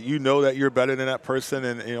 that you're better than that person,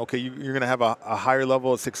 and you're going to have a higher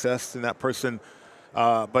level of success than that person.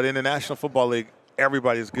 But in the National Football League,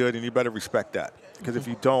 everybody's good, and you better respect that, because if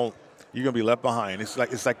you don't, you're going to be left behind. It's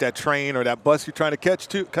like that train or that bus you're trying to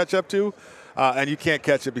catch up to, and you can't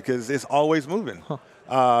catch it because it's always moving.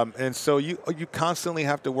 And so you constantly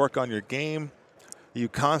have to work on your game. You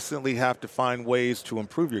constantly have to find ways to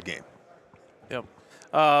improve your game.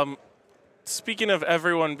 Yep. Speaking of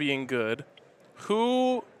everyone being good,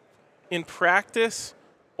 who in practice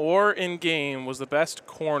or in game was the best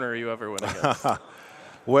corner you ever went against?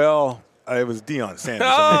 Well, it was Deion Sanders.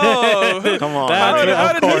 Oh, come on. How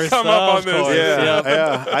did he come up on this?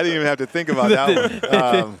 Yeah. I didn't even have to think about that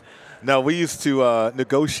one. No, we used to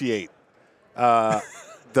negotiate the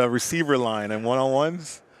receiver line and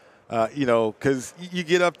one-on-ones, because you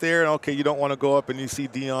get up there and, you don't want to go up and you see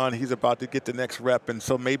Deion, he's about to get the next rep, and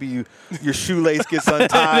so maybe your shoelace gets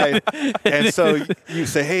untied, and so you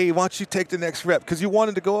say, hey, why don't you take the next rep, because you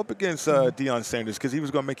wanted to go up against Deion Sanders because he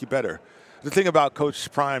was going to make you better. The thing about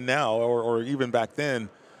Coach Prime now, or even back then,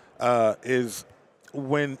 is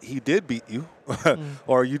when he did beat you,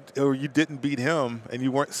 or you didn't beat him, and you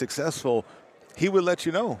weren't successful, he would let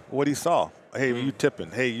you know what he saw. Hey, you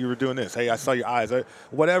tipping. Hey, you were doing this. Hey, I saw your eyes.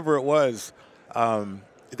 Whatever it was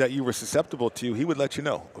that you were susceptible to, he would let you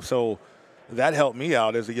know. So that helped me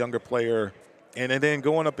out as a younger player. And then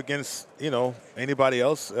going up against, anybody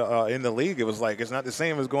else in the league, it was like it's not the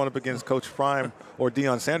same as going up against Coach Prime or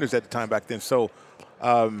Deion Sanders at the time back then. So,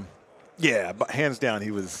 but hands down,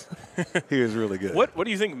 he was really good. What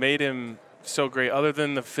do you think made him so great, other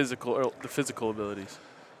than the physical abilities?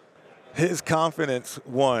 His confidence,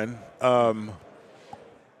 one,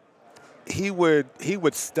 he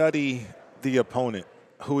would study the opponent,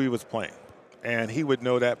 who he was playing. And he would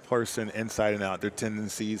know that person inside and out, their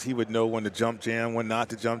tendencies. He would know when to jump jam, when not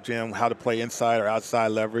to jump jam, how to play inside or outside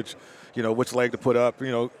leverage, which leg to put up.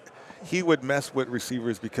 He would mess with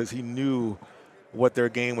receivers because he knew what their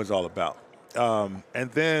game was all about.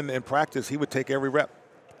 And then in practice, he would take every rep.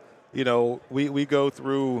 We go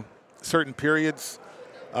through certain periods,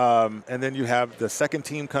 and then you have the second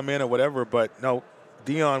team come in or whatever. But no,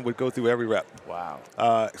 Deion would go through every rep.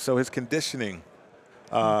 Wow. So his conditioning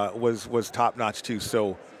was top notch too.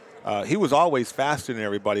 So he was always faster than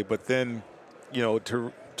everybody. But then,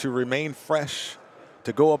 to remain fresh,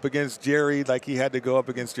 to go up against Jerry like he had to go up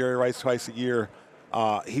against Jerry Rice twice a year,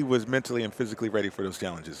 he was mentally and physically ready for those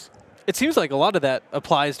challenges. It seems like a lot of that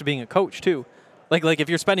applies to being a coach too. Like if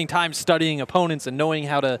you're spending time studying opponents and knowing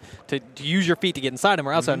how to use your feet to get inside them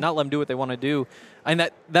or outside, not let them do what they want to do,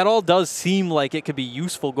 and that all does seem like it could be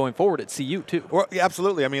useful going forward at CU too. Well, yeah,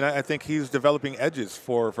 absolutely. I mean, I think he's developing edges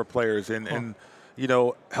for players and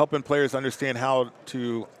helping players understand how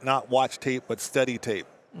to not watch tape but study tape.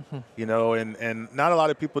 And not a lot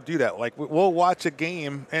of people do that. Like we'll watch a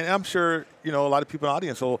game, and I'm sure a lot of people in the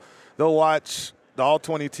audience they'll watch the All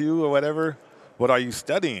 22 or whatever. What are you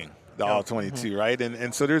studying? The All 22, right?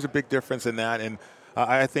 And so there's a big difference in that, and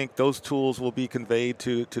I think those tools will be conveyed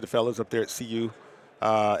to the fellows up there at CU,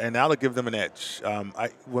 and that'll give them an edge.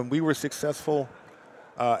 When we were successful,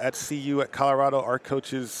 at CU, at Colorado, our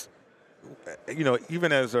coaches,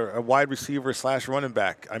 even as a wide receiver / running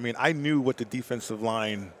back, I mean, I knew what the defensive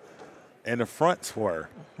line and the fronts were.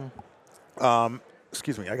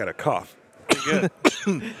 Excuse me, I got a cough. Pretty good.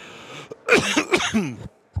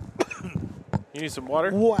 You need some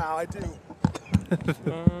water? Wow, I do.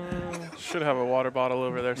 Should have a water bottle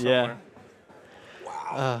over there somewhere.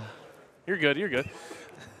 Wow. You're good. You're good.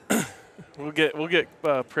 We'll get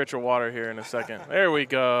Pritchard water here in a second. There we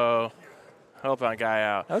go. Help that guy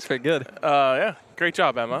out. That was pretty good. Yeah. Great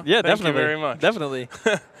job, Emma. Yeah, Thank definitely. you very much. Definitely.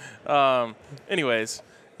 Anyways,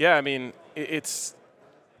 yeah, I mean, it's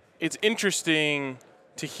interesting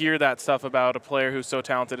to hear that stuff about a player who's so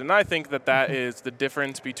talented. And I think that is the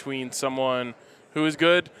difference between someone who is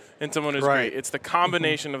good and someone who's great. It's the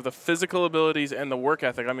combination of the physical abilities and the work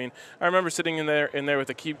ethic. I mean, I remember sitting in there with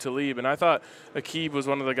Aqib Talib, and I thought Aqib was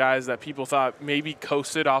one of the guys that people thought maybe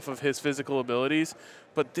coasted off of his physical abilities.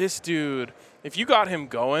 But this dude, if you got him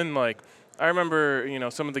going, like, I remember,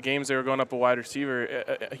 some of the games they were going up a wide receiver,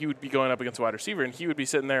 he would be going up against a wide receiver, and he would be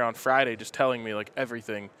sitting there on Friday just telling me, like,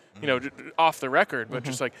 everything, off the record, but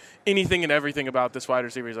just, like, anything and everything about this wide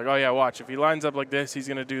receiver. He's like, oh, yeah, watch. If he lines up like this, he's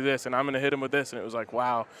going to do this, and I'm going to hit him with this. And it was like,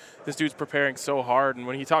 wow, this dude's preparing so hard. And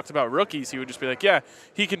when he talks about rookies, he would just be like, yeah,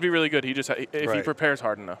 he can be really good. He just if he prepares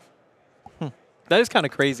hard enough. That is kind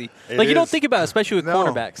of crazy. It you don't is. think about it, especially with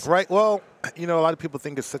cornerbacks. Right. Well, a lot of people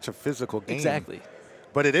think it's such a physical game. Exactly.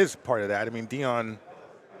 But it is part of that. I mean, Dion,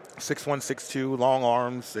 6'1", 6'2", long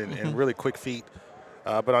arms and really quick feet.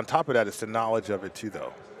 But on top of that, it's the knowledge of it too,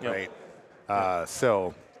 though, right?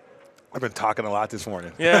 So I've been talking a lot this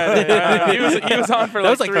morning. Yeah. He was on for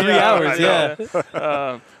that like was like 3 hours.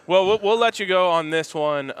 Yeah. Well, we'll let you go on this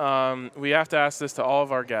one. We have to ask this to all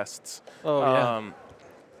of our guests. Oh, yeah.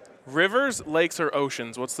 Rivers, lakes, or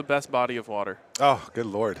oceans? What's the best body of water? Oh, good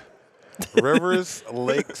Lord. Rivers,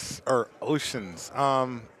 lakes, or oceans?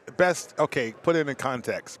 Best. Okay, put it in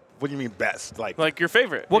context. What do you mean best? Like your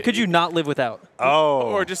favorite? What could you not live without?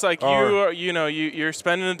 Oh. Or just like you're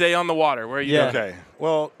spending a day on the water. Where are you? Yeah. Okay.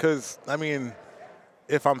 Well, because I mean,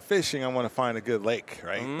 if I'm fishing, I want to find a good lake,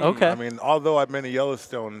 right? Okay. I mean, although I've been to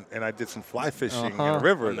Yellowstone and I did some fly fishing in a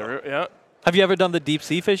river. Yeah. Have you ever done the deep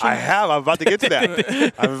sea fishing? I have. I'm about to get to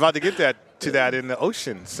that. I'm about to get to that in the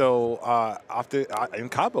ocean. So in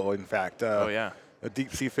Cabo, in fact. A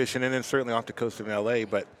deep sea fishing, and then certainly off the coast of L.A.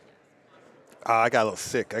 But I got a little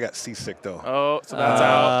sick. I got seasick though. Oh, so that's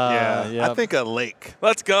out. Yeah. Yep. I think a lake.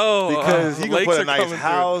 Let's go. Because you can Lakes put a are nice coming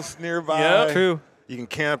house nearby. Yep. True. You can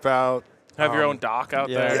camp out. Have your own dock out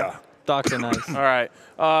there. Yeah. Docks are nice. All right.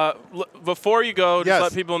 Before you go, just Yes.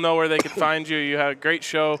 let people know where they can find you. You had a great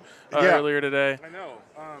show earlier today. I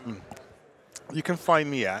know. You can find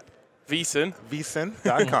me at VSiN.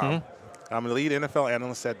 VSiN.com. I'm the lead NFL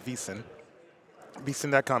analyst at VSiN.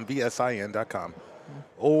 VSiN.com, VSIN.com.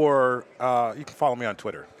 Or you can follow me on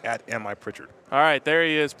Twitter at MIPritchard. All right, there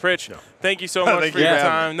he is. Pritch, thank you so much Thank for you your for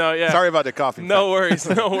having time. me. No, yeah. Sorry about the coffee. No worries.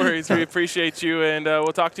 No worries. We appreciate you, and we'll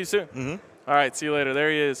talk to you soon. All right, see you later. There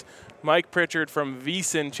he is, Mike Pritchard from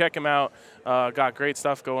VSiN. Check him out. Got great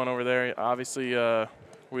stuff going over there. Obviously,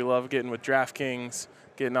 we love getting with DraftKings,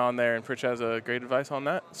 getting on there, and Pritch has great advice on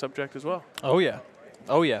that subject as well. Oh, yeah.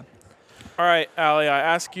 Oh, yeah. All right, Allie, I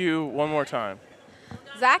ask you one more time.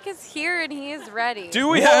 Zach is here and he is ready. Do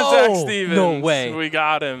we have Zach Whoa, Stevens? no way. We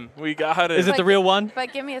got him. We got him. Is it the real one?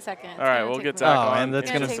 But give me a second. All right, we'll get Zach Oh, on. and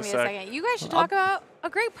that's in gonna Take just me a a sec. second. You guys should talk about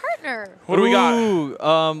a great partner. What do we got?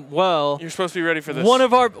 Ooh, well, You're supposed to be ready for this.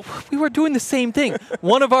 we were doing the same thing.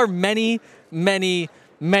 One of our many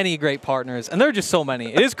great partners, and there are just so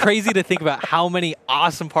many. It is crazy to think about how many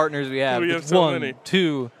awesome partners we have. We have It's so 1, many.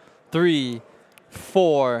 2, 3,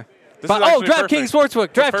 4, This 5. is Oh, actually DraftKings perfect.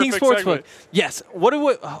 Sportsbook. The DraftKings perfect Sportsbook. segue. Yes. What do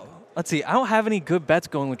we? Oh, let's see. I don't have any good bets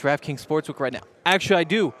going with DraftKings Sportsbook right now. Actually, I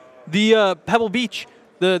do. The Pebble Beach.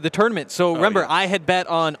 The tournament. So remember, yes. I had bet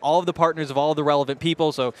on all of the partners of all of the relevant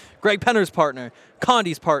people. So Greg Penner's partner,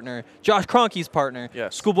 Condi's partner, Josh Kroenke's partner,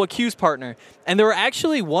 Yes. Schoolboy Q's partner. And there were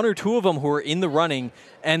actually 1 or 2 of them who were in the running,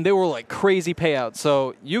 and they were like crazy payouts.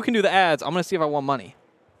 So you can do the ads. I'm going to see if I won money.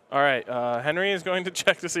 All right, Henry is going to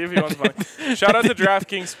check to see if he wants money. Shout out to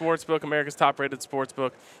DraftKings Sportsbook, America's top-rated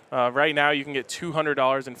sportsbook. Right now, you can get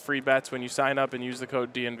 $200 in free bets when you sign up and use the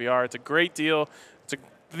code DNVR. It's a great deal. It's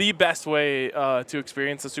the best way to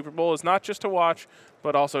experience the Super Bowl. Is not just to watch,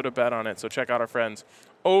 but also to bet on it. So check out our friends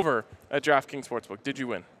over at DraftKings Sportsbook. Did you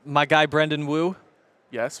win? My guy Brendan Wu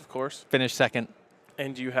Yes, of course. finished second.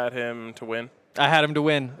 And you had him to win? I had him to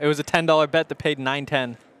win. It was a $10 bet that paid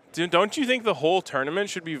 $9.10. Don't you think the whole tournament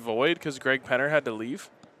should be void because Greg Penner had to leave?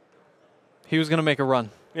 He was going to make a run.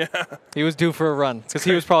 Yeah. He was due for a run because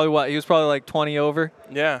he was probably what? He was probably like 20 over,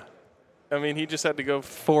 Yeah. I mean, he just had to go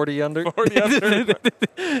 40 under. 40 under.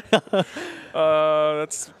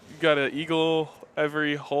 That's you got an eagle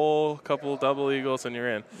every hole, couple double eagles, and you're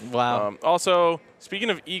in. Wow. Also, speaking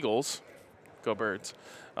of eagles, go Birds.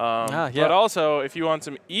 Yeah. But also, if you want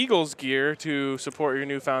some Eagles gear to support your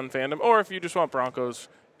newfound fandom, or if you just want Broncos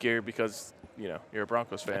gear because you're a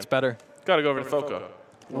Broncos fan, It's better. got to go over to FOCO.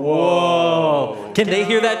 Whoa. Can they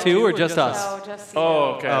hear that too, or just us? No, just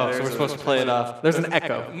Oh, okay. Oh, so there's we're supposed to play it off. There's an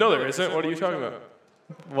echo. No, there isn't. What are you talking about?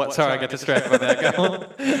 What? Sorry, I got distracted by the echo.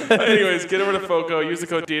 Anyways, get over to FOCO. Use the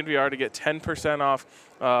code DNVR to get 10% off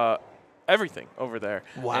everything over there.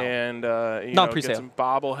 Wow. And Non-presale. get some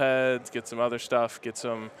bobbleheads, get some other stuff, get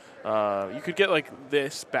some. You could get like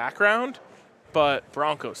this background, but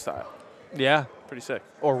Bronco style. Yeah. Pretty sick.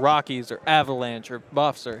 Or Rockies, or Avalanche, or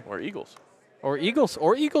Buffs, Or Eagles. or Eagles,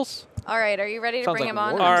 or Eagles. All right, are you ready to Sounds bring like him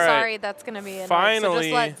on? war. I'm All right. sorry, that's going to be annoying. So Finally,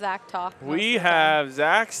 just let Zach talk. most We of the time. have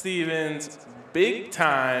Zach Stevens, big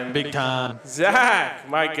time. Big time. Zach,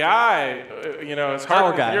 my guy. It's hard.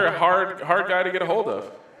 Our guy. You're a hard guy to get a hold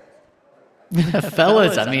of.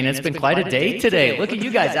 Fellas, I mean, it's been quite a day today. Look at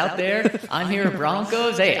you guys out there. I'm here at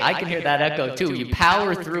Broncos. Hey, I can hear that echo too. You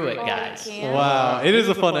power through it, guys. Wow, it is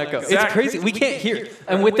a fun echo. It's crazy. We can't hear.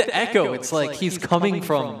 And with the echo, it's like he's coming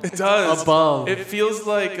from It does. above. It feels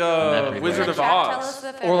like everywhere. Wizard of Chat, tell Oz. us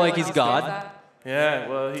if Or like everyone he's else God. hears that. Yeah,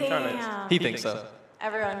 well, he kind of is. Damn. He thinks so.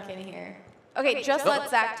 Everyone can hear. Okay, just let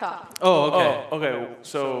Zach talk. Oh, okay. Oh, okay.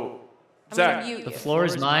 So, I'm Zach, gonna mute The you. floor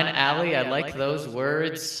is mine, Allie. I like those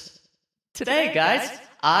words. Today, guys,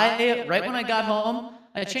 right when I got home,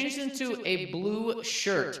 I changed into a blue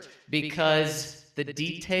shirt because the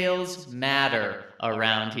details matter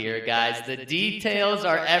around here, guys. The details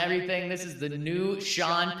are everything. This is the new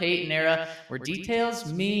Sean Payton era where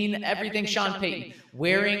details mean everything. Sean Payton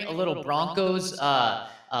wearing a little Broncos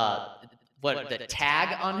the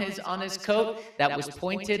tag on his coat that was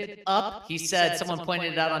pointed up. He said, someone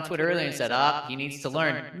pointed it out on Twitter earlier and said, he needs to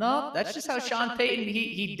learn. No, that's just how Sean Payton,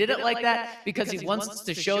 he did it like that because he wants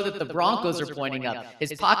to show that the Broncos are pointing up.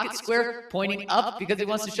 His pocket square pointing up because he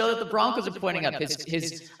wants to show that the Broncos are pointing up.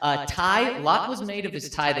 His tie, a lot was made of his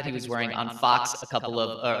tie that he was wearing on Fox a couple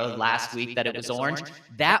of last week, that it was orange.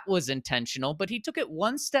 That was intentional, but he took it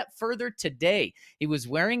one step further today. He was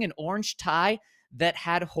wearing an orange tie that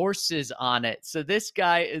had horses on it. So this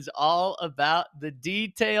guy is all about the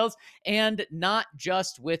details, and not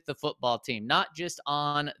just with the football team, not just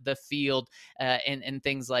on the field and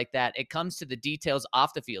things like that. It comes to the details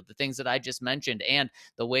off the field, the things that I just mentioned, and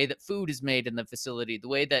the way that food is made in the facility, the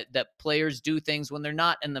way that players do things when they're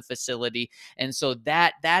not in the facility. And so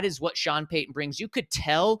that is what Sean Payton brings. You could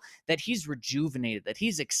tell that he's rejuvenated, that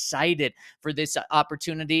he's excited for this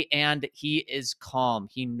opportunity, and he is calm.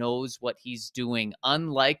 He knows what he's doing.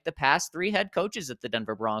 Unlike the past three head coaches that the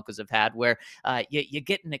Denver Broncos have had, where you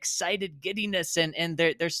get an excited giddiness and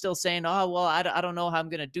they're still saying, oh, well, I don't know how I'm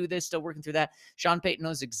going to do this, still working through that. Sean Payton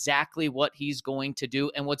knows exactly what he's going to do.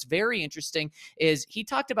 And what's very interesting is he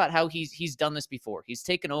talked about how he's done this before. He's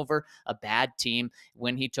taken over a bad team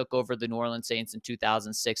when he took over the New Orleans Saints in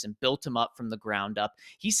 2006 and built them up from the ground up.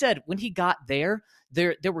 He said when he got there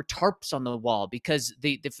were tarps on the wall because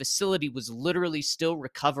the facility was literally still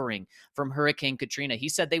recovering from Hurricane Katrina. He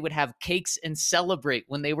said they would have cakes and celebrate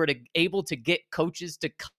when they were able to get coaches to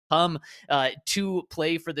come to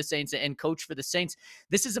play for the Saints and coach for the Saints.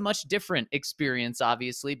 This is a much different experience,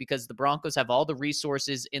 obviously, because the Broncos have all the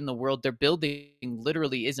resources in the world. Their building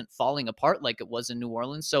literally isn't falling apart like it was in New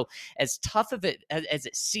Orleans. So as tough of it as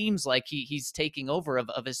it seems like he's taking over of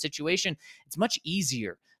a situation, it's much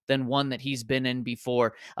easier than one that he's been in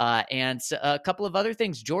before. And a couple of other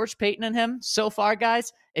things. George Payton and him, so far,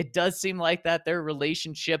 guys, it does seem like that their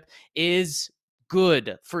relationship is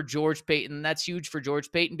good for George Payton. That's huge for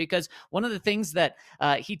George Payton because one of the things that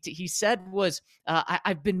he said was,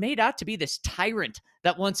 I've been made out to be this tyrant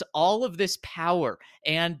that wants all of this power.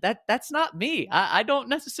 And that's not me. I don't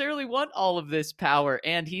necessarily want all of this power.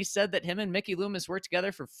 And he said that him and Mickey Loomis worked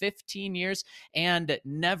together for 15 years and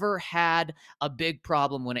never had a big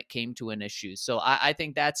problem when it came to an issue. So I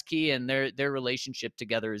think that's key, and their relationship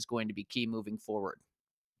together is going to be key moving forward.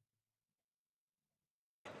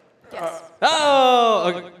 Yes.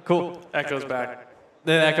 Okay, cool. echoes back.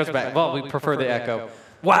 The echo's back. Well, we prefer the echo.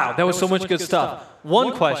 Wow, that was so much good stuff.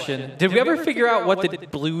 One question. Did we ever figure out what the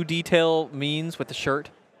blue detail means with the shirt?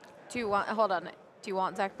 Hold on. Do you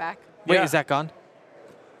want Zach back? Wait, Yeah. is that gone?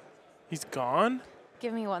 He's gone?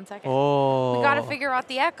 Give me 1 second. Oh. We got to figure out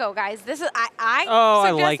the echo, guys. This is I Oh, I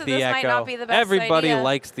suggested like the this echo. might not be the best Everybody idea.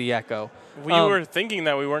 likes the echo. We were thinking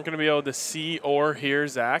that we weren't going to be able to see or hear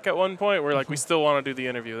Zach at one point. We're like, we still want to do the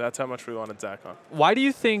interview. That's how much we wanted Zach on. Why do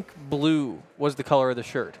you think blue was the color of the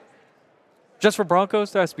shirt? Just for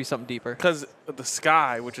Broncos? There has to be something deeper. Because the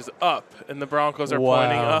sky, which is up, and the Broncos are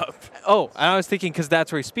pointing up. Oh, and I was thinking because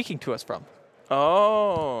that's where he's speaking to us from.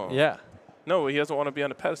 Oh. Yeah. No, he doesn't want to be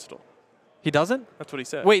on a pedestal. He doesn't? That's what he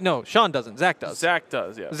said. Wait, no, Sean doesn't. Zach does. Zach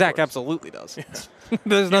does, yeah. Zach absolutely does.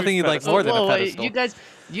 There's nothing he'd like more than a pedestal.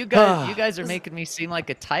 You guys are making me seem like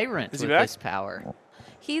a tyrant with this power.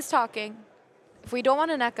 He's talking. If we don't want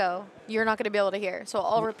an echo, you're not going to be able to hear. So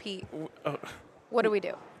I'll repeat. What do we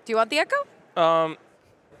do? Do you want the echo?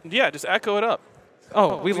 Yeah, just echo it up.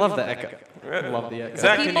 Oh, we love the echo. Love the echo.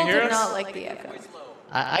 Zach, can People you hear do us? not like the echo.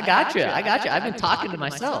 I got you. I've been talking to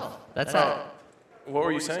myself. That's all. What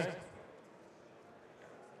were you saying?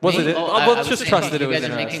 Was Me? it? Oh, Let's I just was trust saying that it was you guys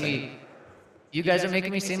are making interesting. You guys are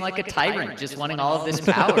making me seem like a tyrant, just wanting all of this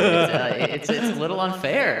power. It's a little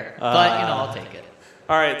unfair, but I'll take it.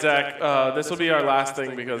 All right, Zach, this will be our last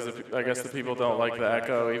thing because I guess the people don't like the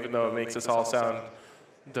echo, even though it makes us all sound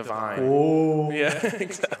divine. Oh. Yeah,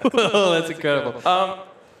 exactly. Oh, that's incredible.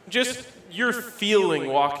 Just your feeling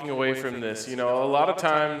walking away from this. A lot of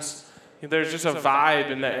times there's just a vibe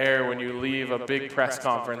in the air when you leave a big press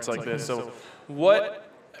conference like this. So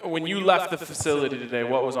when you left the facility today,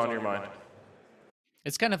 what was on your mind?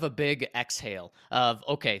 It's kind of a big exhale of,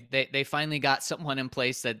 okay, they finally got someone in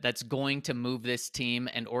place that's going to move this team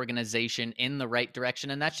and organization in the right direction.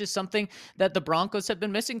 And that's just something that the Broncos have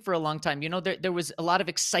been missing for a long time. There was a lot of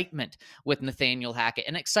excitement with Nathaniel Hackett,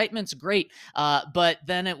 and excitement's great. But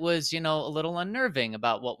then it was, a little unnerving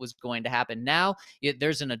about what was going to happen. Now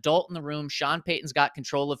there's an adult in the room. Sean Payton's got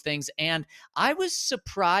control of things. And I was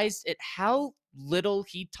surprised at how little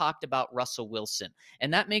he talked about Russell Wilson.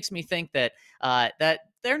 And that makes me think that that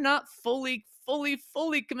they're not fully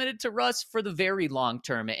committed to Russ for the very long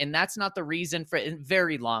term. And that's not the reason for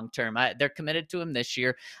very long term. They're committed to him this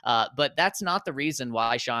year. But that's not the reason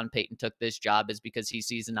why Sean Payton took this job, is because he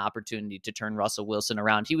sees an opportunity to turn Russell Wilson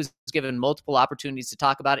around. He was given multiple opportunities to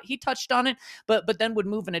talk about it. He touched on it, but then would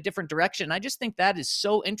move in a different direction. I just think that is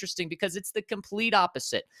so interesting because it's the complete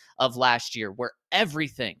opposite of last year, where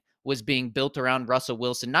everything was being built around Russell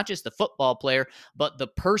Wilson, not just the football player, but the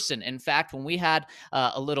person. In fact, when we had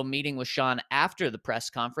a little meeting with Sean after the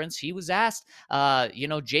press conference, he was asked,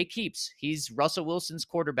 Jake Heaps, he's Russell Wilson's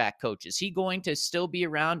quarterback coach. Is he going to still be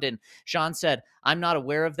around? And Sean said, I'm not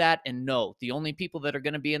aware of that. And no, the only people that are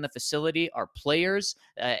going to be in the facility are players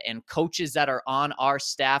and coaches that are on our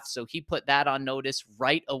staff. So he put that on notice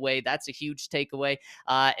right away. That's a huge takeaway.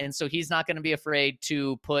 And so he's not going to be afraid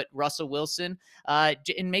to put Russell Wilson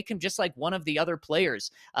and make him just like one of the other players.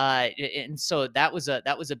 And so that was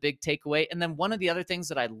a big takeaway. And then one of the other things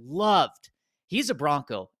that I loved, he's a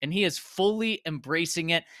Bronco, and he is fully embracing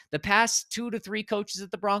it. The past 2 to 3 coaches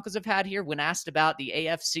that the Broncos have had here, when asked about the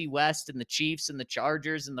AFC West and the Chiefs and the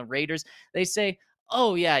Chargers and the Raiders, they say,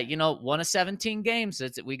 oh, yeah, 1 of 17 games.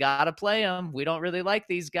 We got to play them. We don't really like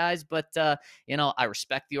these guys, but, I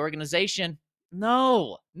respect the organization.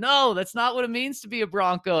 No, that's not what it means to be a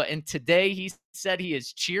Bronco. And today he said he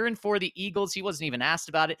is cheering for the Eagles. He wasn't even asked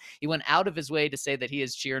about it. He went out of his way to say that he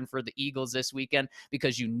is cheering for the Eagles this weekend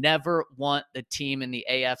because you never want the team in the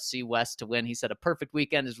AFC West to win. He said a perfect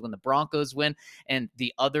weekend is when the Broncos win and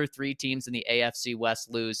the other 3 teams in the AFC West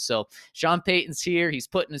lose. So Sean Payton's here. He's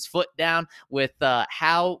putting his foot down with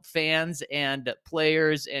how fans and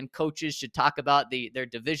players and coaches should talk about their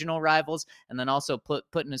divisional rivals, and then also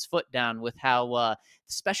putting his foot down with how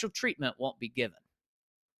special treatment won't be given.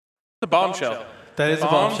 A bombshell. That is a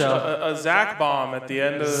bombshell. A Zach bomb at the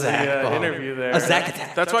end of the interview there. A Zach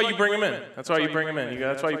attack. That's why you bring him in. That's why you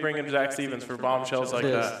bring in Zach Stevens for bombshells like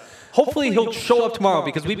that. Hopefully he'll show up tomorrow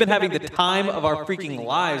because we've been having the time of our freaking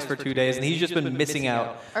lives for 2 days, and he's just been missing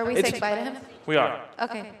out. Are we saying bye to him? We are.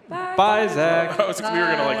 Okay. Bye. Bye, Zach. We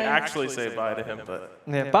were going to actually say bye to him, but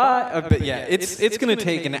Yeah, bye. But yeah, it's going to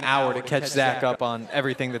take an hour to catch Zach up on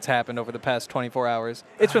everything that's happened over the past 24 hours.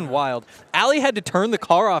 It's been wild. Allie had to turn the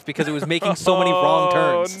car off because it was making so many wrong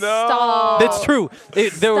turns. no. Stop. That's true.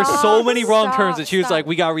 There were so many wrong turns that she was Stop. like,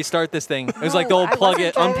 we got to restart this thing. It was like the No, old I plug wasn't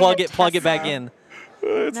it, driving unplug a it, plug it back Tesla. in.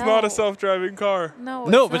 It's No. not a self-driving car. No,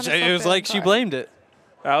 No, it's but not a it was like she self-driving car. blamed it.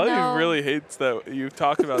 Allie No. really hates that you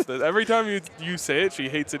talk about this. Every time you say it, she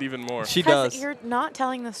hates it even more. She Because does. you're not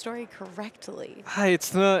telling the story correctly.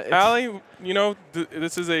 It's not. It's, Allie,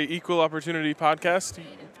 this is a equal opportunity podcast.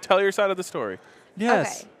 Tell your side of the story.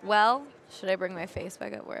 yes. Okay. Well, should I bring my face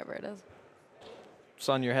back up wherever it is? It's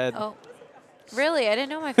on your head. Oh. Really? I didn't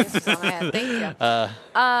know my face was on my head.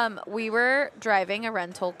 Thank you. We were driving a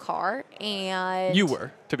rental car, and You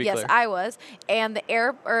were, to be clear. Yes, I was. And the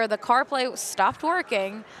CarPlay stopped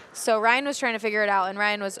working, so Ryan was trying to figure it out, and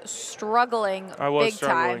Ryan was struggling I was big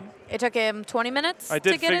struggling. time. It took him 20 minutes I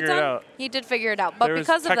did to get figure it it done. out. He did figure it out, but There was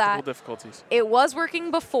because of technical that, difficulties. it was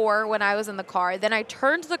working before when I was in the car. Then I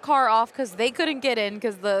turned the car off because they couldn't get in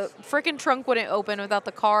because the freaking trunk wouldn't open without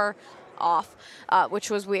the car off, which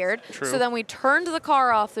was weird. True. So then we turned the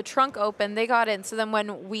car off, the trunk opened, they got in. So then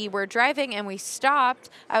when we were driving and we stopped,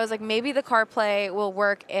 I was like, maybe the CarPlay will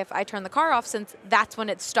work if I turn the car off, since that's when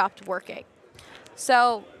it stopped working.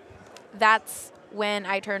 So that's when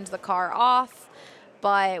I turned the car off,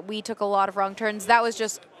 but we took a lot of wrong turns. That was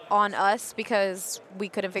just on us because we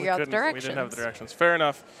couldn't figure out the directions. We didn't have the directions. Fair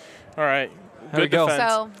enough. All right. There we Good go.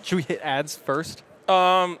 defense. So Should we hit ads first?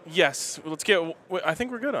 Yes. Let's get. I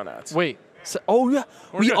think we're good on ads. Wait. Oh, yeah.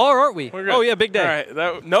 We good. are, aren't we? We're good. Oh, yeah, big day.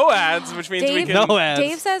 All right. No ads, which means we Dave, can. No ads.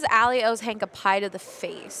 Dave says Allie owes Hank a pie to the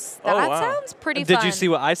face. Oh, That wow. sounds pretty fun. Did you see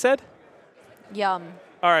what I said? Yum.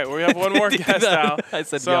 All right, we have one more guest now. I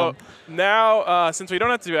said so yum. now, since we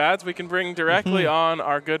don't have to do ads, we can bring directly on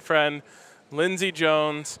our good friend Lindsey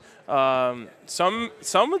Jones. Some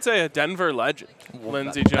would say a Denver legend,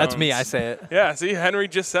 Lindsey Jones. That's me. I say it. Yeah, see, Henry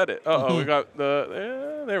just said it. Uh-oh, we got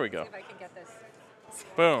the. There we go. If I can get this.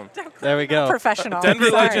 Boom. There we go. Professional.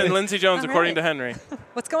 Denver Sorry. legend Lindsey Jones, All according right. to Henry.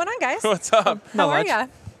 What's going on, guys? What's up? How are much. ya?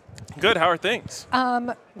 Good. How are things?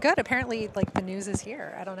 Good. Apparently, like the news is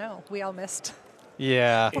here. I don't know. We all missed.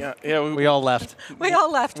 Yeah. Yeah. We all left. We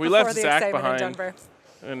all left We before left the Zach excitement behind. in Denver.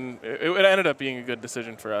 And it ended up being a good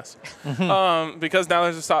decision for us because now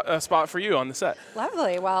there's a spot for you on the set.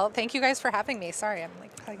 Lovely. Well, thank you guys for having me. Sorry, I'm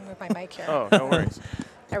like playing with my mic here. Oh, no worries.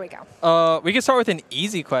 There we go. We can start with an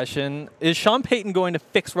easy question. Is Sean Payton going to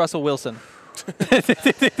fix Russell Wilson?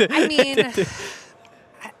 I mean,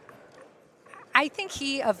 I think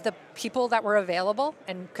of the people that were available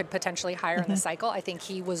and could potentially hire in the cycle, I think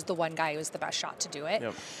he was the one guy who was the best shot to do it.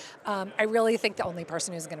 Yep. I really think the only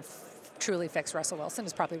person who's going to truly fix Russell Wilson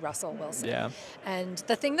is probably Russell Wilson. Yeah. And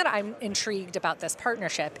the thing that I'm intrigued about this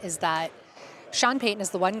partnership is that Sean Payton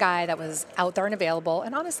is the one guy that was out there and available.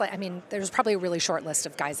 And honestly, I mean, there's probably a really short list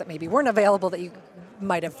of guys that maybe weren't available that you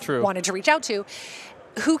might have wanted to reach out to,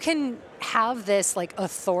 who can have this like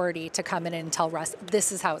authority to come in and tell Russ,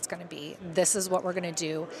 this is how it's going to be. This is what we're going to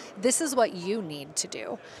do. This is what you need to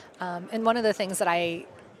do. And one of the things that I'm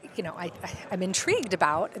intrigued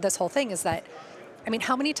about this whole thing is that, I mean,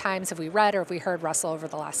 how many times have we read or have we heard Russell over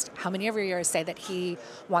the last how many of years say that he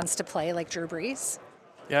wants to play like Drew Brees?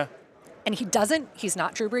 Yeah. And he doesn't. He's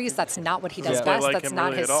not Drew Brees. That's not what he does Yeah. best. Like That's him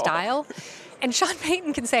not really his at all. style. And Sean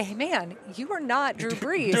Payton can say, hey, man, you are not Drew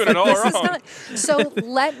Brees. Doing it all This is wrong. not. So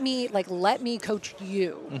let me coach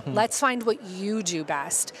you. Let's find what you do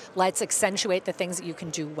best. Let's accentuate the things that you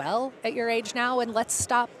can do well at your age now, and let's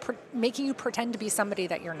stop making you pretend to be somebody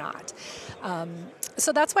that you're not.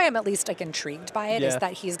 So that's why I'm at least like intrigued by it, is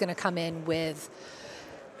that he's going to come in with,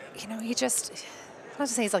 he just, I'm not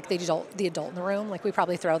to say he's like the adult in the room. Like we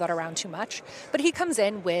probably throw that around too much, but he comes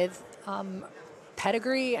in with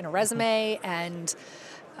pedigree and a resume and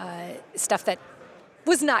stuff that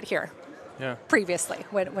was not here previously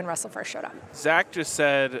when Russell first showed up. Zach just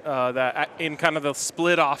said that in kind of the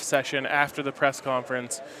split-off session after the press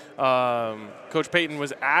conference, Coach Payton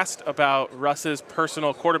was asked about Russ's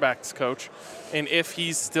personal quarterbacks coach and if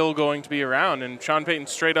he's still going to be around. And Sean Payton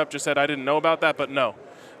straight up just said, I didn't know about that, but no.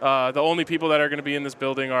 The only people that are going to be in this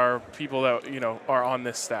building are people that, are on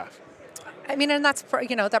this staff. I mean, and that's,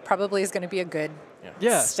 that probably is going to be a good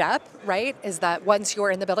Yeah. step, right? Is that once you're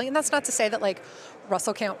in the building, and that's not to say that like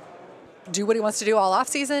Russell can't do what he wants to do all off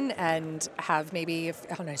season and have maybe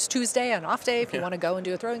on a Tuesday, an off day, if you want to go and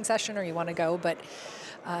do a throwing session or you want to go, but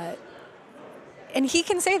and he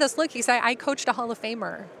can say this. Look, he said, I coached a Hall of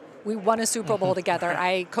Famer. We won a Super Bowl together.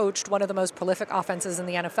 I coached one of the most prolific offenses in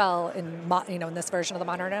the NFL in this version of the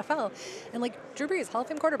modern NFL. And like Drew Brees, Hall of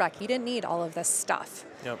Fame quarterback, he didn't need all of this stuff.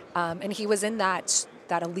 Yep. And he was in that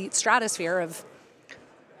elite stratosphere of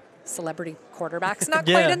celebrity quarterbacks. Not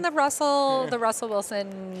quite in the Russell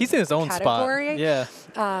Wilson. He's in his own category. spot.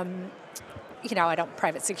 Yeah. I don't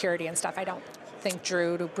private security and stuff. I don't think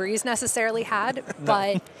Drew Brees necessarily had,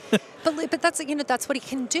 but that's that's what he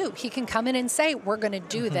can do. He can come in and say, we're going to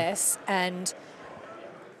do this. And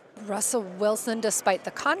Russell Wilson, despite the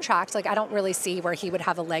contract, like I don't really see where he would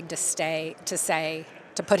have a leg to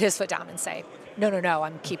put his foot down and say, no,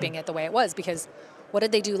 I'm keeping it the way it was, because what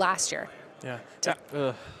did they do last year? Yeah.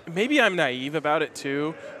 Maybe I'm naive about it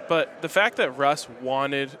too, but the fact that Russ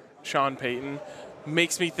wanted Sean Payton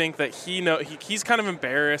makes me think that he's kind of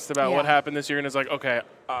embarrassed about what happened this year and is like, okay,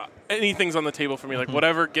 anything's on the table for me, like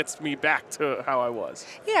whatever gets me back to how I was.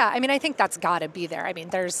 Yeah, I mean, I think that's got to be there. I mean,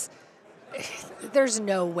 there's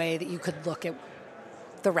no way that you could look at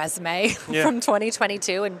the resume from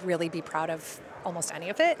 2022 and really be proud of almost any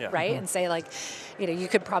of it, right? And say like, you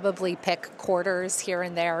could probably pick quarters here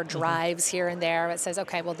and there, drives here and there. It says,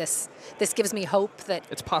 okay, well, this gives me hope that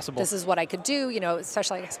it's possible. This is what I could do,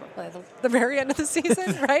 especially I guess the very end of the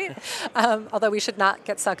season, right? Although we should not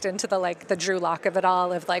get sucked into the Drew Lock of it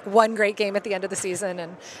all, of like one great game at the end of the season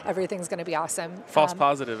and everything's going to be awesome. False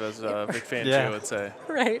positive, as Vic Fangio would say.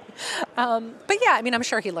 Right. But yeah, I mean, I'm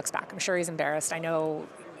sure he looks back. I'm sure he's embarrassed. I know.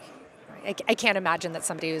 I can't imagine that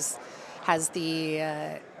somebody has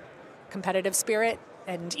the competitive spirit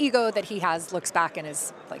and ego that he has looks back and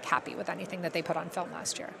is like happy with anything that they put on film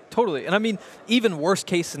last year. Totally. And I mean, even worst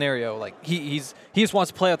case scenario, like he just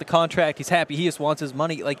wants to play out the contract. He's happy. He just wants his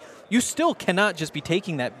money. Like, you still cannot just be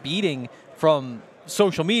taking that beating from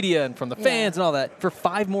social media and from the fans and all that for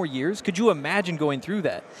 5 more years. Could you imagine going through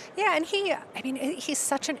that? Yeah. And he's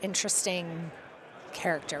such an interesting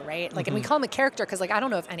character, right? Like, and we call him a character because, like, I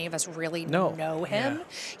don't know if any of us really know him.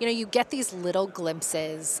 Yeah. You get these little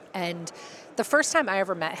glimpses, and the first time I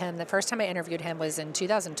ever met him, the first time I interviewed him was in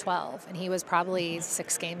 2012, and he was probably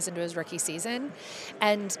 6 games into his rookie season,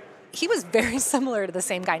 and he was very similar to the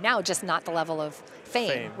same guy now, just not the level of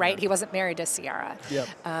fame, right? Yeah. He wasn't married to Ciara. Yep.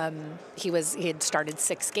 He had started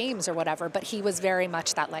 6 games or whatever, but he was very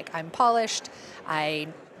much that, like, I'm polished, I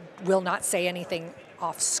will not say anything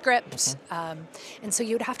off script. And so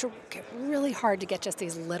you'd have to get really hard to get just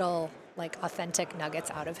these little, like, authentic nuggets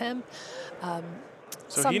out of him.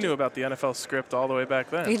 So he knew about the NFL script all the way back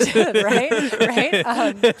then. He did,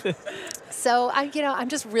 right? So I'm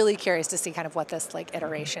just really curious to see kind of what this like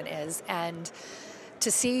iteration is, and to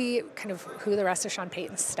see kind of who the rest of Sean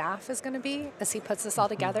Payton's staff is going to be as he puts this all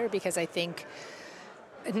together, because I think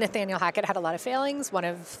Nathaniel Hackett had a lot of failings. One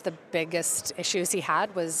of the biggest issues he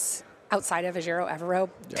had was, outside of Ejiro Evero,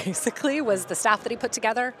 basically, was the staff that he put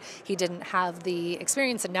together. He didn't have the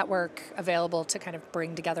experience and network available to kind of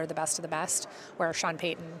bring together the best of the best, where Sean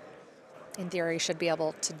Payton, in theory, should be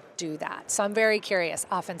able to do that. So I'm very curious.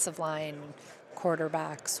 Offensive line,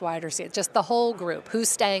 quarterbacks, wide receivers, just the whole group. Who's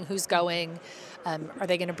staying, who's going? Are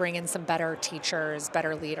they going to bring in some better teachers,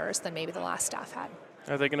 better leaders than maybe the last staff had?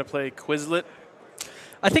 Are they going to play Quizlet?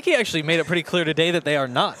 I think he actually made it pretty clear today that they are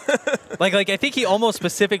not. like I think he almost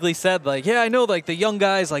specifically said, like, yeah, I know, like, the young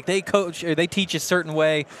guys, like, they coach or they teach a certain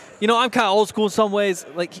way. I'm kind of old school in some ways.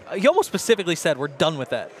 Like, he almost specifically said, we're done with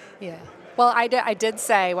that. Yeah. Well, I did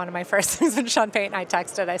say one of my first things when Sean Payton, I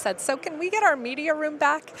texted, I said, so can we get our media room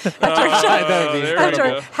back?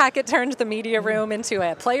 After Hackett turned the media room into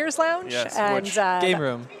a player's lounge. Yes, and game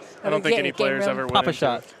room. I don't think any players ever went Papa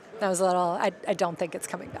shot. That was a little, I don't think it's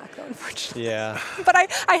coming back, though, unfortunately. Yeah. But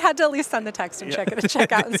I had to at least send the text and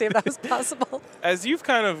check out and see if that was possible. As you've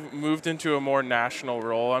kind of moved into a more national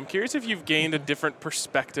role, I'm curious if you've gained a different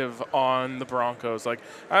perspective on the Broncos. Like,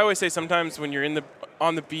 I always say, sometimes when you're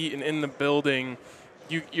on the beat and in the building,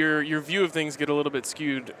 your view of things get a little bit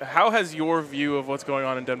skewed. How has your view of what's going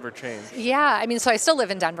on in Denver changed? Yeah, I mean, so I still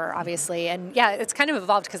live in Denver, obviously. And yeah, it's kind of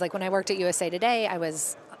evolved because, like, when I worked at USA Today, I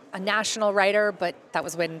was a national writer, but that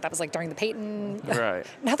was like during the Peyton. Right.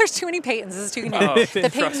 Now there's too many Peytons. This is too many. The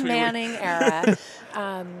Peyton Manning era.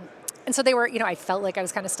 And so they were, I felt like I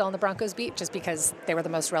was kind of still on the Broncos beat just because they were the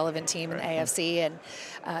most relevant team in the AFC,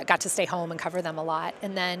 and got to stay home and cover them a lot.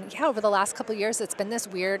 And then, over the last couple of years, it's been this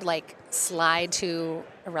weird, like, slide to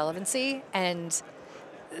irrelevancy. And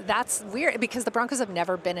that's weird because the Broncos have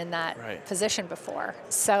never been in that position before.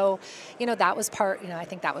 So, that was part, I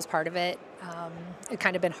think that was part of it. It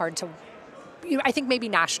kind of been hard to, I think maybe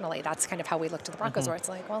nationally, that's kind of how we looked at the Broncos, where it's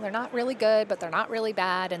like, well, they're not really good, but they're not really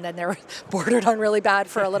bad. And then they're bordered on really bad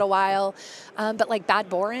for a little while. But like bad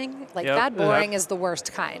boring, bad boring is the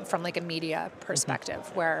worst kind from like a media perspective,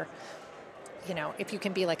 where, if you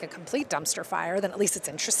can be like a complete dumpster fire, then at least it's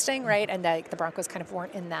interesting, right? And the Broncos kind of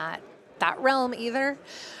weren't in that realm either.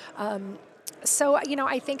 So,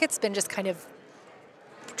 I think it's been just kind of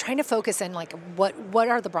trying to focus in, like, what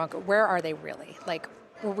are the Broncos? Where are they really? Like,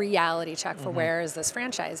 a reality check for where is this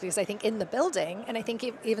franchise? Because I think in the building, and I think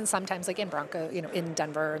even sometimes, like, in Bronco, in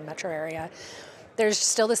Denver and metro area, there's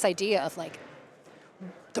still this idea of, like,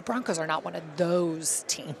 the Broncos are not one of those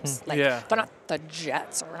teams. Like, they're not the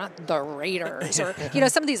Jets or not the Raiders or,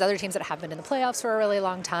 some of these other teams that have been in the playoffs for a really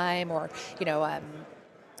long time, or,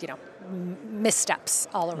 missteps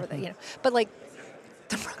all over the, but, like,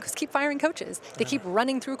 the Broncos keep firing coaches. They keep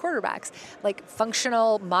running through quarterbacks. Like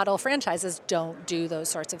functional model franchises don't do those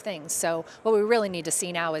sorts of things. So what we really need to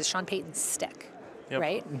see now is Sean Payton stick,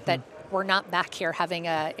 right? That we're not back here having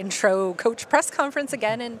a intro coach press conference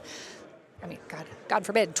again and I mean, God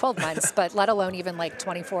forbid, 12 months, but let alone even like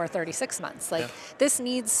 24, 36 months. Like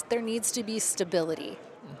there needs to be stability.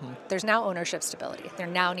 There's now ownership stability. There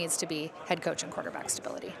now needs to be head coach and quarterback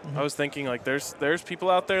stability. I was thinking like there's people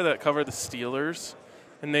out there that cover the Steelers,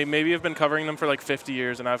 and they maybe have been covering them for like 50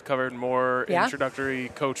 years, and I've covered more introductory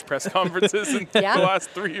coach press conferences in the last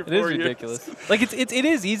 3 or 4 years. It is ridiculous. Like it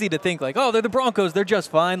is easy to think like, oh, they're the Broncos, they're just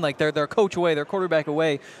fine. Like they're coach away, they're quarterback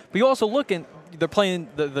away. But you also look and they're playing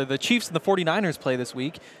the Chiefs and the 49ers play this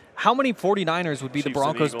week. How many 49ers would be Chiefs the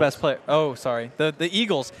Broncos' and best player? Oh, sorry. The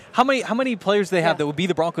Eagles. How many players do they have that would be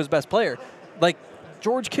the Broncos' best player? Like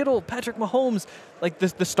George Kittle, Patrick Mahomes. Like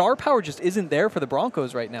the star power just isn't there for the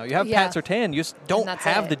Broncos right now. You have Pat Surtain. You just don't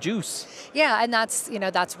have the juice. Yeah, and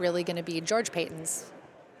that's really going to be George Payton's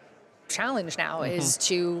challenge now is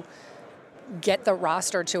to get the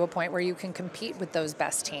roster to a point where you can compete with those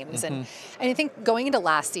best teams. And I think going into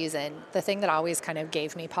last season, the thing that always kind of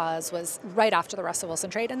gave me pause was right after the Russell Wilson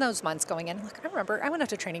trade and those months going in. Like, I remember I went out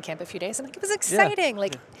to training camp a few days and like, it was exciting.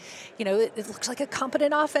 Like, it looks like a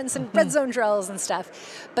competent offense and red zone drills and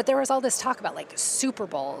stuff. But there was all this talk about like Super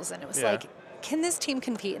Bowls. And it was like, can this team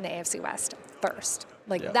compete in the AFC West first?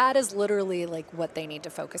 Like that is literally like what they need to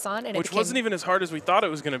focus on. And which wasn't even as hard as we thought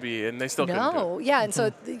it was going to be, and they still couldn't do it. Yeah, and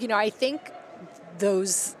so I think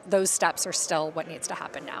those steps are still what needs to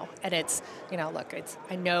happen now. And it's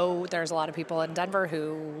I know there's a lot of people in Denver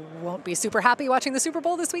who won't be super happy watching the Super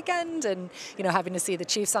Bowl this weekend, and having to see the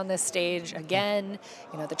Chiefs on this stage again.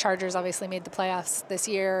 The Chargers obviously made the playoffs this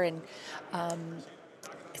year, and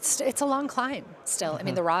it's a long climb still. I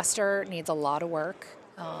mean, the roster needs a lot of work.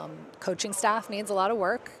 Coaching staff needs a lot of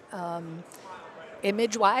work.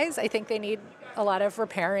 Image-wise, I think they need a lot of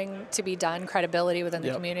repairing to be done, credibility within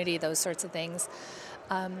the community, those sorts of things.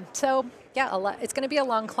 It's going to be a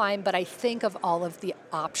long climb, but I think of all of the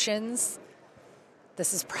options,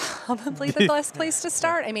 this is probably the best place to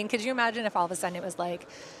start. I mean, could you imagine if all of a sudden it was like,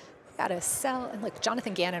 got to sell, and like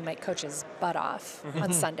Jonathan Gannon might coach his butt off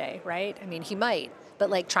on Sunday, right? I mean, he might,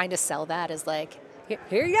 but like trying to sell that is like,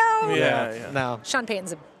 here you go. Yeah. No. Sean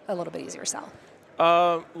Payton's a little bit easier sell.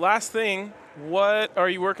 Last thing, what are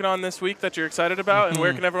you working on this week that you're excited about, and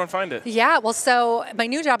where can everyone find it? Yeah, well, so my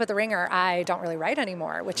new job at The Ringer, I don't really write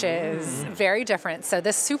anymore, which is very different. So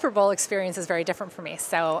this Super Bowl experience is very different for me.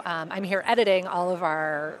 So I'm here editing all of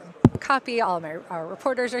our copy. All of our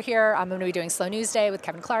reporters are here. I'm going to be doing Slow News Day with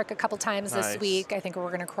Kevin Clark a couple times this week. I think we're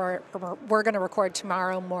going to record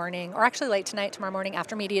tomorrow morning, or actually late tonight, tomorrow morning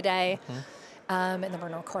after Media Day. And then we're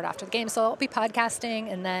going to record after the game. So I'll be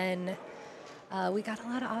podcasting, and then we got a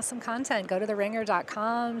lot of awesome content. Go to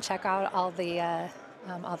theringer.com, check out all the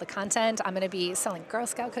content. I'm going to be selling Girl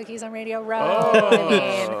Scout cookies on Radio Row. I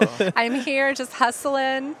mean, I'm here just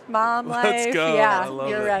hustling, mom life. Let's go. Yeah, I love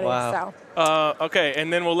you're it. ready. Wow. So. Okay,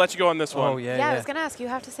 and then we'll let you go on this one. Oh, yeah. Yeah, I was going to ask. You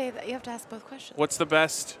have to say that. You have to ask both questions. What's the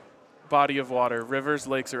best body of water, rivers,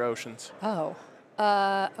 lakes, or oceans?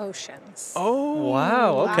 Oceans. Oh,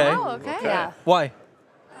 wow. Okay. Wow, okay. Yeah. Why?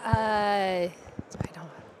 I don't.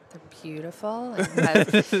 They're beautiful and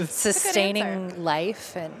have sustaining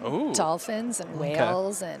life, and dolphins and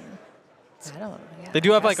whales and I don't know. Yeah, They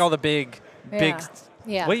do have like all the big. Yeah.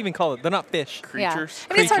 What do you even call it? They're not fish. Creatures.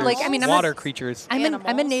 I mean, it's hard. Like, I mean, Water creatures. I'm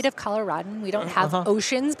a native Coloradan. We don't have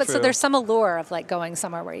oceans, but so True. there's some allure of like going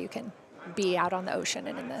somewhere where you can be out on the ocean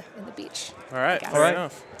and in the beach. All right. I guess. Fair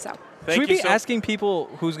enough. So. Thank Should we you be asking people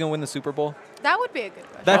who's going to win the Super Bowl? That would be a good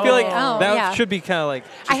question. I feel like Oh, that yeah. should be kind of like.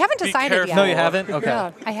 I haven't be decided careful. yet. No, you haven't? Okay.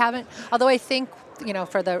 No, I haven't. Although I think,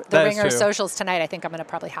 for the That is Ringer true. socials tonight, I think I'm going to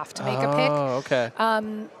probably have to make a pick. Oh, okay.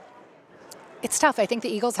 It's tough. I think the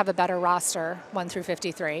Eagles have a better roster, 1 through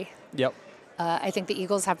 53. Yep. I think the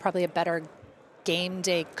Eagles have probably a better game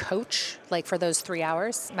day coach, like for those 3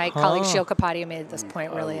 hours. My colleague Shio Kapadia made this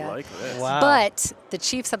point really. I like this. Wow. But the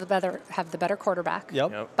Chiefs have the better quarterback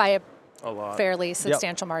Yep. by A lot. fairly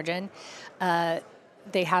substantial margin.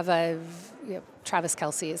 They have Travis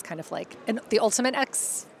Kelce is kind of like the ultimate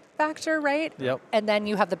X factor, right? Yep. And then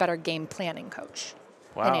you have the better game planning coach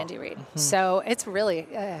in Wow. Andy Reid. So it's really.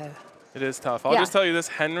 It is tough. I'll Yeah. just tell you this: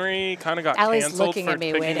 Henry kind of got Allie's canceled looking for at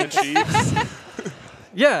me, picking the waiting. Chiefs.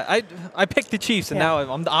 Yeah, I picked the Chiefs, and Yeah.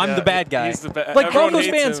 now I'm Yeah, the bad guy. he's the like everyone Broncos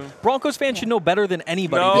hates fans, him. Broncos fans should know better than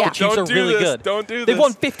anybody. No, that the Chiefs don't are do really this. good. Don't do They've this.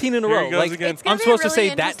 won 15 in a Here row. he goes Like again. It's gonna I'm be supposed to really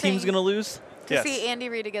say that team's interesting. going to lose. To Yes. see Andy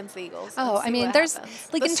Reid against the Eagles. Oh, and I see mean, what there's happens.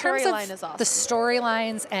 like the in terms storyline of is awesome. the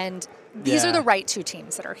storylines, and these are Yeah. the right two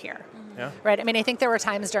teams that are here. Yeah. Right. I mean, I think there were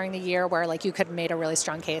times during the year where like you could have made a really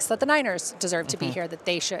strong case that the Niners deserve to be here, that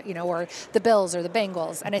they should, or the Bills or the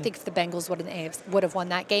Bengals. And I think if the Bengals would have won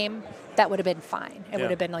that game, that would have been fine. It Yeah. would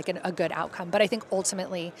have been like a good outcome. But I think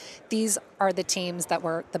ultimately these are the teams that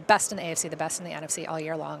were the best in the AFC, the best in the NFC all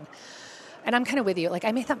year long. And I'm kind of with you. Like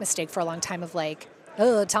I made that mistake for a long time of like,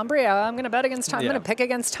 oh, Tom Brady, I'm going to bet against Tom. I'm Yeah. going to pick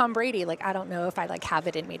against Tom Brady. Like I don't know if I like have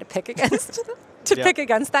it in me to pick against Yeah. pick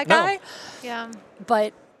against that No. guy. Yeah.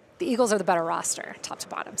 But the Eagles are the better roster, top to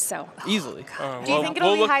bottom. So, Easily. Do you think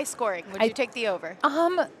it'll be high scoring? Would I- you take the over?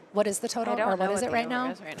 what is the total, I don't or know what is it the right over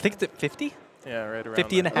now? is right I think it's at 50? Yeah, right around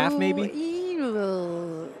 50 and a there. half, maybe?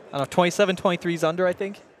 Ooh, I don't know, 27, 23's under, I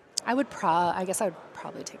think. I guess I would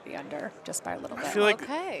probably take the under just by a little bit. I feel like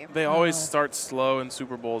Okay. they always start slow in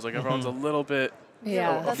Super Bowls. Like everyone's a little bit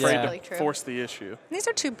yeah, that's afraid really to true. force the issue. these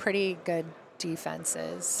are two pretty good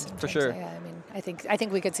defenses. For sure. Yeah, I mean, I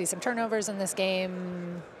think we could see some turnovers in this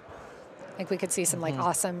game. I think we could see some like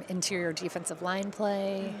awesome interior defensive line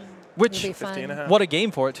play. Which, It'll be 50 fun. and a half. what a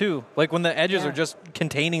game for it, too. Like, when the edges Yeah. are just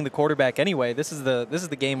containing the quarterback anyway, this is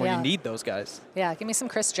the game where Yeah. you need those guys. Yeah, give me some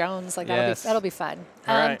Chris Jones. Like Yes. that'll be fun.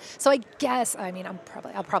 All right. So I guess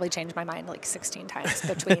I'll probably change my mind like 16 times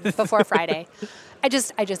before Friday. I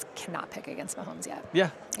just cannot pick against Mahomes yet.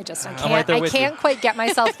 Yeah. I I'm can't right there with you. can't quite get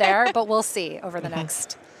myself there, but we'll see over the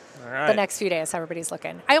next All right. the next few days how everybody's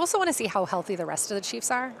looking. I also want to see how healthy the rest of the Chiefs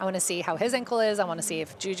are. I want to see how his ankle is. I want to see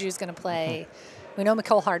if Juju's going to play. We know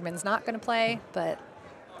Mecole Hardman's not going to play, but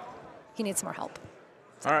he needs some more help.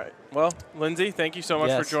 All right. Well, Lindsay, thank you so much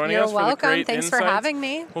Yes. for joining You're us. For the welcome. great Thanks for insights. having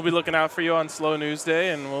me. We'll be looking out for you on Slow News Day,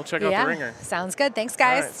 and we'll check out Yeah, the Ringer. sounds good. Thanks, All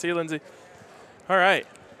guys. right. See you, Lindsay. All right.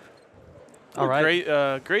 All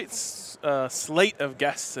right. Great slate of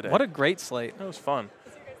guests today. What a great slate. That was fun.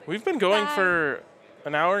 We've been going Bye. for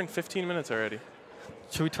an hour and 15 minutes already.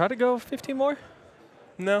 Should we try to go 15 more?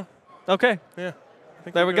 No. Okay. Yeah. I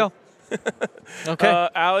think There we're we good. go. Okay.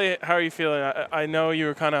 Allie, how are you feeling? I know you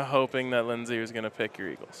were kind of hoping that Lindsay was going to pick your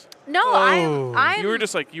Eagles. No, Oh. I'm You were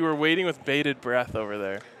just like, you were waiting with bated breath over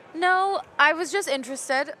there. No, I was just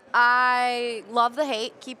interested. I love the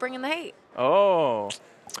hate. Keep bringing the hate. Oh.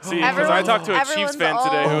 See, because I Everyone's- talked to a Chiefs everyone's fan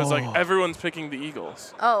today who was all- like, everyone's picking the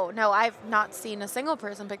Eagles. Oh, no, I've not seen a single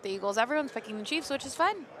person pick the Eagles. Everyone's picking the Chiefs, which is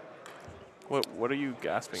fun. What are you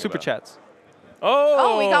gasping Super about? chats.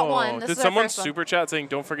 Oh, we got one. This Did is our someone first one. super chat saying,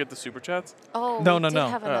 don't forget the super chats? Oh, No, we no, did no.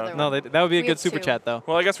 have another No, one. that would be a We good have super two. chat, though.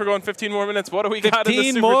 Well, I guess we're going 15 more minutes. What do we got in the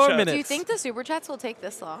 15 super more chat? minutes. Do you think the super chats will take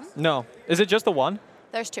this long? No. Is it just the one?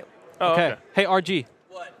 There's two. Oh, okay. Hey, RG.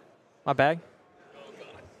 What? My bag?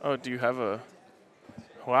 Oh, do you have a...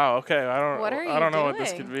 Wow, okay. What are I don't you know what this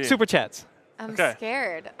doing? could be. Super chats. I'm Okay.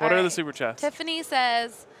 scared. What All are the right. super chats? Tiffany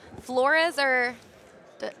says, Flores or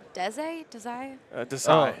Desai?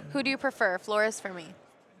 Desai. Who do you prefer? Flores for me.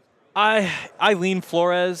 I lean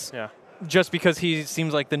Flores Yeah. just because he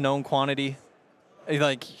seems like the known quantity.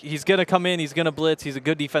 Like, he's going to come in, he's going to blitz, he's a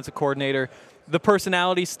good defensive coordinator. The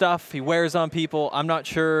personality stuff he wears on people, I'm not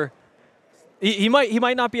sure. He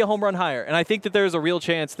might not be a home run hire. And I think that there's a real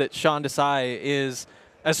chance that Sean Desai is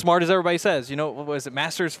as smart as everybody says. You know, what was it,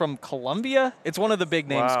 Masters from Columbia? It's one of the big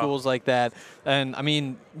name Wow. schools like that. And, I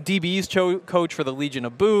mean, DB's coach for the Legion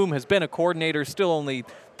of Boom, has been a coordinator, still only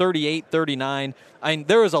 38, 39. I mean,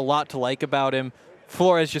 there is a lot to like about him.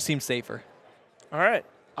 Flores just seems safer. All right.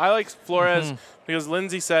 I like Flores Mm-hmm. because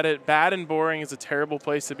Lindsay said it. Bad and boring is a terrible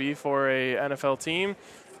place to be for a NFL team.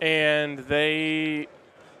 And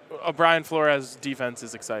Brian Flores' defense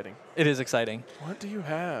is exciting. It is exciting. What do you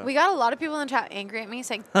have? We got a lot of people in the chat angry at me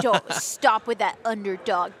saying, don't stop with that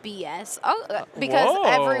underdog BS. Oh, because Whoa.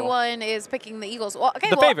 everyone is picking the Eagles. Well, okay,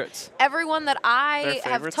 The well, favorites. Everyone that I They're have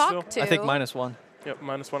favorites talked to. I think -1. Yep,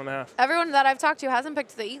 -1.5. Everyone that I've talked to hasn't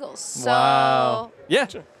picked the Eagles. So, Wow. Yeah.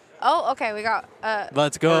 Oh, okay, we got.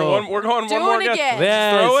 Let's go. We're going Do one more it guess. again.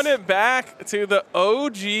 Yes. Throwing it back to the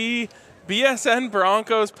OG BSN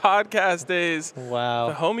Broncos podcast days. The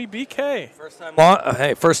Wow. homie BK.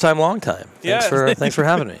 First time, long time. Yes. Thanks for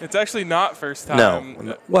having me. It's actually not first time.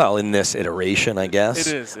 No, well, in this iteration, I guess.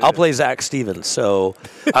 It is, it I'll is. play Zach Stevens. So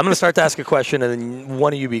I'm going to start to ask a question, and then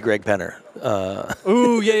one of you be Greg Penner.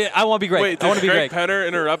 Ooh, yeah. I want to be great. Wait, I want did to be Greg great. Penner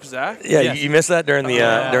interrupt Zach? Yeah, Yes. you missed that during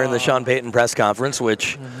the Sean Payton press conference,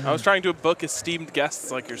 which, I was trying to book esteemed guests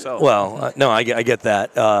like yourself. well, no, I get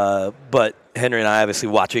that. But Henry and I obviously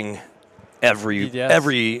watching Yes.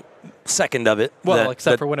 every second of it. Well,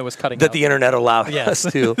 except for when it was cutting that out. the internet allowed Yes.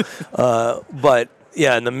 us to. But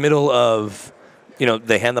yeah, in the middle of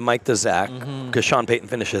they hand the mic to Zach because Sean Payton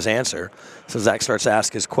finished his answer. So Zach starts to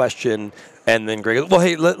ask his question, and then Greg goes, well,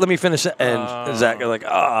 hey, let me finish it. And Zach goes like,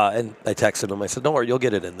 and I texted him. I said, don't worry, you'll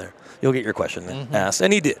get it in there. You'll get your question asked.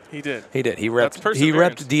 And he did. He did. He repped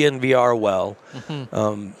DNVR well.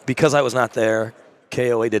 Because I was not there,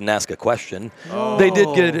 KOA didn't ask a question. Oh. They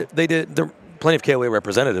did get it. There were plenty of KOA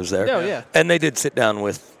representatives there. Oh, yeah. And they did sit down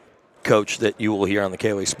with Coach that you will hear on the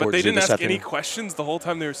KOA Sports. But they didn't this ask afternoon. any questions the whole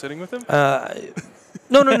time they were sitting with him?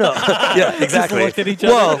 No. Yeah, exactly. Just looked at each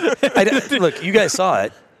other. Well, look, you guys saw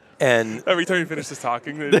it. And every time he finishes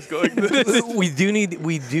talking, they just go like this. we do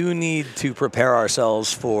need to prepare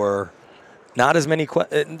ourselves for not as many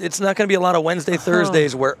questions. It's not going to be a lot of Wednesday,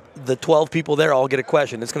 Thursdays where the 12 people there all get a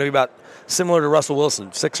question. It's going to be about similar to Russell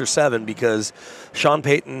Wilson, 6 or 7, because Sean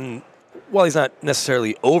Payton, while he's not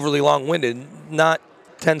necessarily overly long-winded, not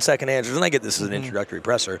 10-second answers. And I get this as an introductory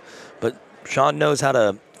presser, but Sean knows how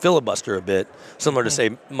to filibuster a bit, similar to,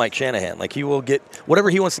 say, Mike Shanahan. Like, he will get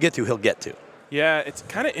whatever he wants to get to, he'll get to. Yeah, it's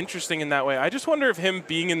kind of interesting in that way. I just wonder if him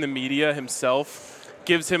being in the media himself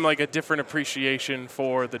gives him like a different appreciation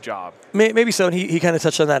for the job. Maybe so. And he kind of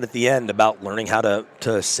touched on that at the end about learning how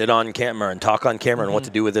to sit on camera and talk on camera and what to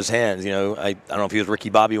do with his hands. I don't know if he was Ricky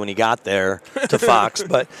Bobby when he got there to Fox,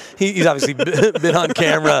 but he's obviously been on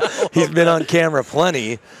camera. He's been on camera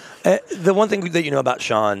plenty. The one thing that you know about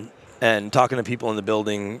Sean, and talking to people in the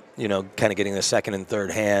building, kind of getting the second and third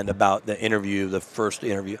hand about the first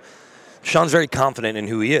interview, Sean's very confident in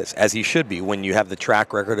who he is, as he should be, when you have the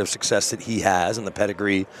track record of success that he has and the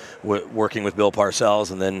pedigree working with Bill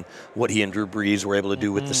Parcells and then what he and Drew Brees were able to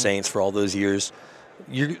do with the Saints for all those years.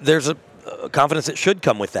 There's a confidence that should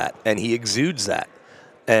come with that, and he exudes that.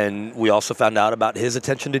 And we also found out about his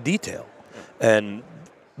attention to detail. And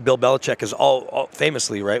Bill Belichick is all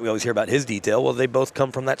famously, right? We always hear about his detail. Well, they both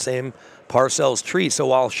come from that same Parcells tree. So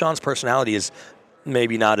while Sean's personality is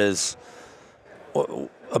maybe not as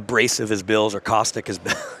abrasive as Bill's or caustic as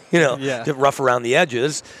rough around the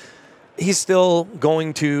edges, he's still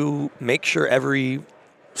going to make sure every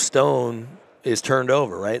stone is turned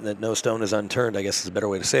over, right? That no stone is unturned, I guess is a better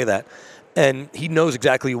way to say that. And he knows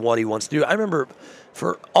exactly what he wants to do. I remember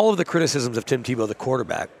for all of the criticisms of Tim Tebow, the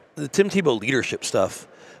quarterback, the Tim Tebow leadership stuff,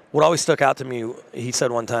 what always stuck out to me, he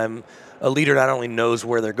said one time, a leader not only knows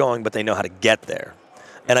where they're going, but they know how to get there.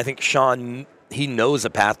 And I think Sean, he knows a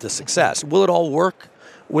path to success. Will it all work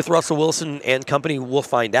with Russell Wilson and company? We'll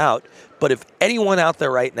find out. But if anyone out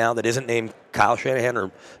there right now that isn't named Kyle Shanahan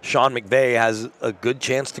or Sean McVay has a good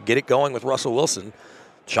chance to get it going with Russell Wilson,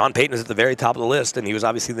 Sean Payton is at the very top of the list, and he was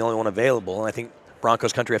obviously the only one available. And I think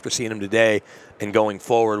Broncos country, after seeing him today and going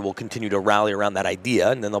forward, will continue to rally around that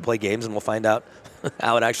idea, and then they'll play games, and we'll find out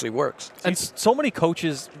how it actually works. And so many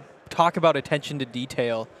coaches talk about attention to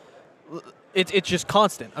detail. It's just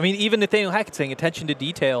constant. I mean, even Nathaniel Hackett saying attention to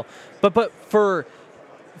detail. But for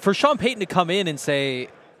Sean Payton to come in and say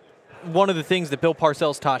one of the things that Bill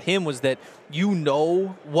Parcells taught him was that you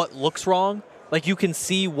know what looks wrong. Like, you can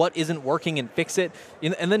see what isn't working and fix it.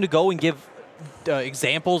 And then to go and give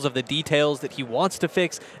examples of the details that he wants to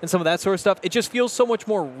fix and some of that sort of stuff, it just feels so much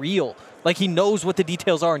more real. Like, he knows what the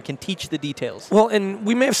details are and can teach the details. Well, and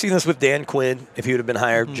we may have seen this with Dan Quinn if he would have been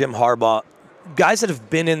hired, Jim Harbaugh. Guys that have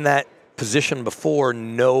been in that position before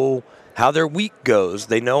know how their week goes.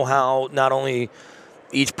 They know how not only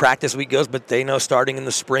each practice week goes, but they know starting in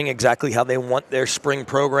the spring exactly how they want their spring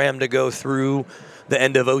program to go through the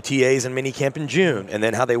end of OTAs and minicamp in June, and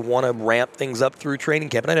then how they want to ramp things up through training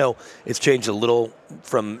camp. And I know it's changed a little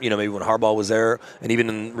from, maybe when Harbaugh was there, and even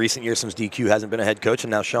in recent years since DQ hasn't been a head coach,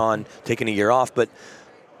 and now Sean taking a year off. But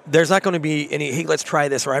there's not going to be any, hey, let's try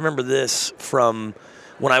this, or I remember this from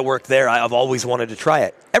when I worked there. I've always wanted to try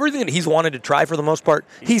it. Everything that he's wanted to try, for the most part,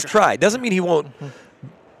 he's tried. Doesn't mean he won't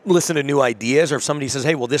listen to new ideas, or if somebody says,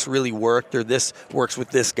 hey, well, this really worked, or this works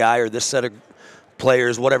with this guy, or this set of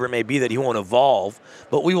players, whatever it may be, that he won't evolve.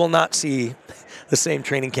 But we will not see the same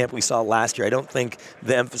training camp we saw last year. I don't think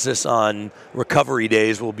the emphasis on recovery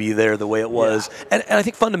days will be there the way it was. Yeah. And I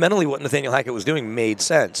think fundamentally what Nathaniel Hackett was doing made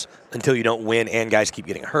sense until you don't win and guys keep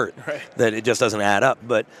getting hurt. Right. That it just doesn't add up.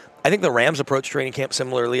 But I think the Rams approach training camp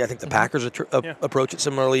similarly. I think the Packers approach it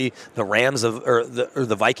similarly. The Rams or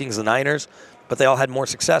the Vikings, the Niners. But they all had more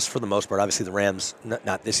success for the most part. Obviously the Rams,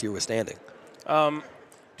 not this year, withstanding.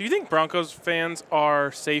 Do you think Broncos fans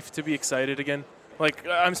are safe to be excited again? Like,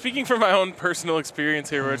 I'm speaking from my own personal experience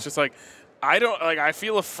here, where it's just like, I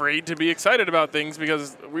feel afraid to be excited about things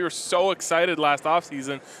because we were so excited last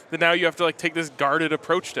offseason that now you have to take this guarded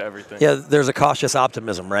approach to everything. Yeah, there's a cautious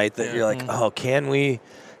optimism, right? That you're like, oh, can we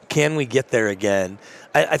get there again?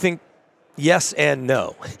 I think yes and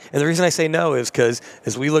no. And the reason I say no is because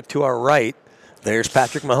as we look to our right, there's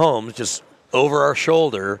Patrick Mahomes just over our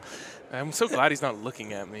shoulder. I'm so glad he's not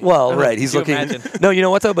looking at me. Well, right, he's you looking. imagine? No, you know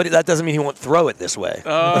what though? But that doesn't mean he won't throw it this way.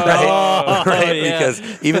 Oh. Right? yeah.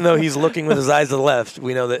 Because even though he's looking with his eyes to the left,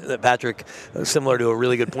 we know that Patrick, similar to a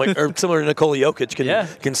really good point, or similar to Nikola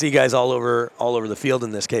Jokic, can see guys all over the field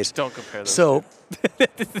in this case. Don't compare those. So,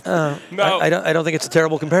 No. I don't think it's a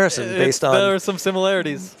terrible comparison based on. There are some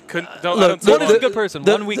similarities. I Look, don't One see is why. a good person.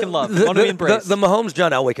 One we can love. One we embrace. The Mahomes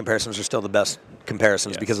John Elway comparisons are still the best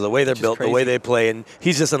comparisons because of the way they're built, the way they play, and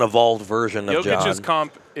he's just an evolved version of John. Jokic's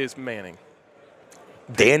comp is Manning.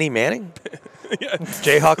 Danny Manning?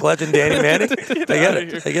 Jayhawk legend Danny Manning?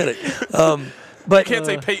 I get it. But You can't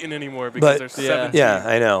say Peyton anymore because there's 17. Yeah,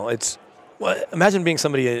 I know. Imagine being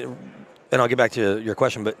somebody, and I'll get back to your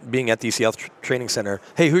question, but being at the ECL training center.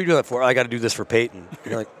 Hey, who are you doing that for? I got to do this for Peyton.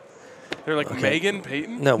 You're like, They're like Megan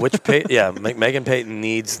Peyton. no, which Peyton? Yeah, Megan Peyton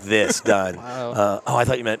needs this done. Wow. I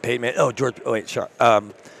thought you meant Peyton. Oh, George. Oh, wait, sure.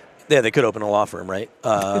 Yeah, they could open a law firm, right?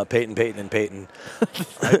 Peyton, and Peyton.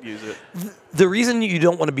 I'd use it. The reason you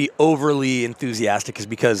don't want to be overly enthusiastic is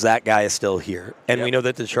because that guy is still here. And we know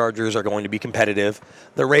that the Chargers are going to be competitive.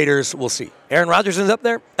 The Raiders, we'll see. Aaron Rodgers is up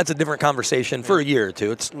there. That's a different conversation for a year or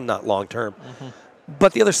two. It's not long term. Mm-hmm.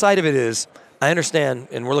 But the other side of it is, I understand,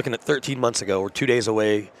 and we're looking at 13 months ago. We're 2 days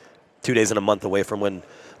away, 2 days and a month away from when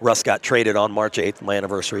Russ got traded on March 8th, my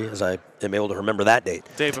anniversary, as I am able to remember that date.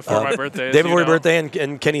 Day before my birthday. Day before your birthday,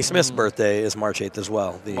 and Kenny Smith's birthday is March 8th as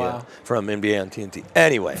well, from NBA on TNT.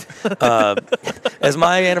 Anyway, as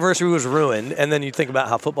my anniversary was ruined, and then you think about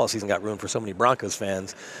how football season got ruined for so many Broncos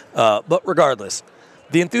fans. But regardless,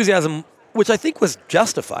 the enthusiasm, which I think was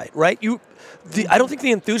justified, right? I don't think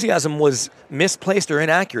the enthusiasm was misplaced or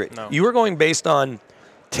inaccurate. No. You were going based on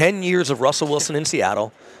 10 years of Russell Wilson in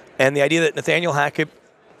Seattle, and the idea that Nathaniel Hackett,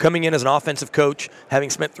 coming in as an offensive coach, having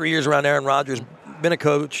spent 3 years around Aaron Rodgers, been a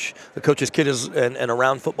coach, the coach's kid and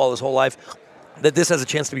around football his whole life, that this has a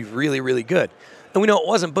chance to be really, really good. And we know it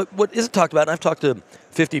wasn't, but what isn't talked about, and I've talked to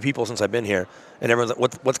 50 people since I've been here, and everyone's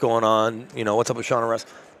like, what's going on? What's up with Sean and Russ?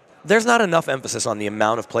 There's not enough emphasis on the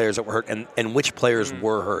amount of players that were hurt and which players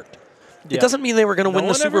were hurt. Yeah. It doesn't mean they were going to win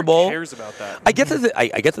the Super Bowl. No one ever cares about that. I get that.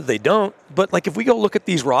 I get that they don't. But if we go look at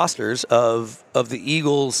these rosters of the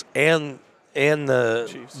Eagles and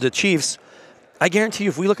the Chiefs, I guarantee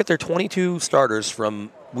you, if we look at their 22 starters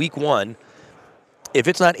from Week 1, if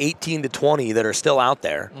it's not 18 to 20 that are still out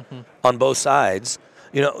there on both sides,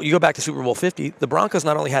 you go back to Super Bowl 50. The Broncos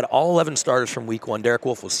not only had all 11 starters from Week 1. Derek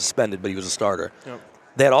Wolfe was suspended, but he was a starter. Yep.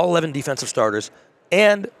 They had all 11 defensive starters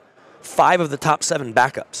and 5 of the top 7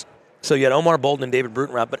 backups. So you had Omar Bolden and David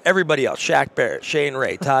Bruton, but everybody else, Shaq Barrett, Shane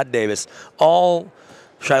Ray, Todd Davis, all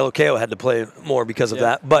Shiloh Kao had to play more because of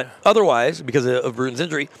that. But otherwise, because of Bruton's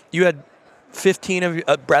injury, you had 15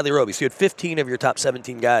 of Bradley Roby. So you had 15 of your top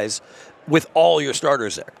 17 guys with all your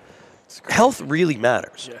starters there. Health really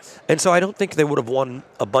matters. Yes. And so I don't think they would have won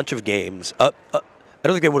a bunch of games. I don't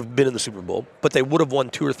think they would have been in the Super Bowl, but they would have won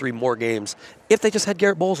 2 or 3 more games if they just had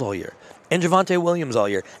Garrett Bowles all year, and Javonte Williams all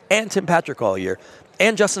year, and Tim Patrick all year,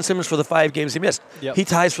 and Justin Simmons for the 5 games he missed. Yep. He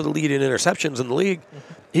ties for the lead in interceptions in the league.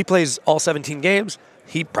 He plays all 17 games.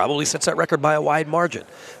 He probably sets that record by a wide margin.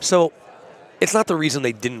 So it's not the reason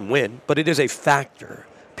they didn't win, but it is a factor.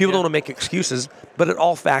 People don't want to make excuses, but it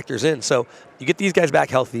all factors in. So you get these guys back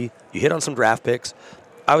healthy. You hit on some draft picks.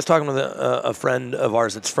 I was talking with a friend of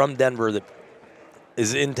ours that's from Denver that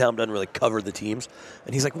is in town, doesn't really cover the teams.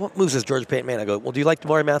 And he's like, what moves is Georgia Payton man? I go, well, do you like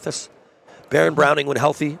Damari Mathis? Baron Browning when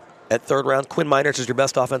healthy at 3rd round. Quinn Miners is your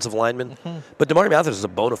best offensive lineman. But Damari Mathis is a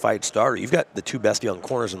bona fide starter. You've got the 2 best young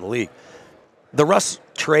corners in the league. The Russ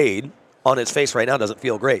trade on its face right now doesn't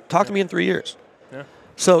feel great. Talk to me in 3 years. Yeah.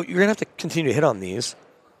 So you're going to have to continue to hit on these.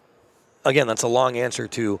 Again, that's a long answer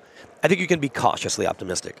to, I think you can be cautiously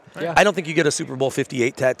optimistic. Yeah. I don't think you get a Super Bowl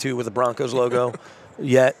 58 tattoo with a Broncos logo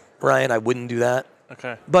yet, Ryan. I wouldn't do that.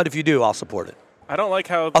 Okay. But if you do, I'll support it. I don't like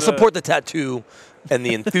how I'll support the tattoo and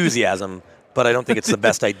the enthusiasm, but I don't think it's the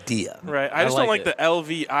best idea. Right. I just don't like it. the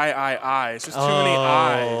LVIII. It's just too many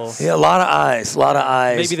I's. Yeah, a lot of eyes, a lot of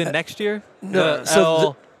eyes. Maybe the next year? No, The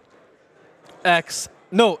so L-X.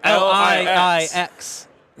 No, L-I-I-X.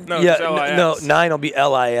 No, yeah, it's LIX. no, 9 will be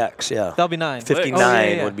LIX, yeah. That'll be 9. 59 Oh,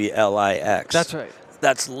 yeah. would be LIX. That's right.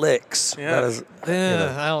 That's licks. Yeah. That is,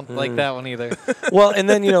 I don't like that one either. well, and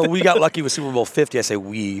then, we got lucky with Super Bowl 50. I say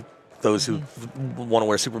we, those who want to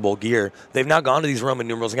wear Super Bowl gear. They've now gone to these Roman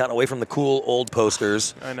numerals and gotten away from the cool old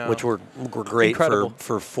posters, I know. which were great Incredible.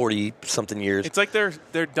 for 40-something years. It's like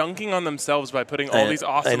they're dunking on themselves by putting all these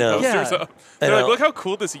awesome know. posters Yeah. up. I They're like, know. look how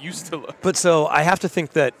cool this used to look. But so I have to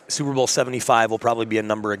think that Super Bowl 75 will probably be a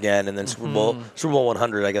number again, and then Super Bowl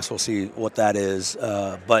 100, I guess we'll see what that is.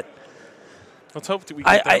 But Let's hope we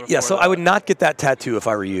get that Yeah, before so that. I would not get that tattoo if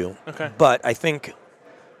I were you. Okay. But I think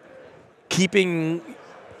keeping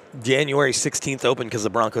January 16th open because the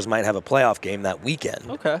Broncos might have a playoff game that weekend.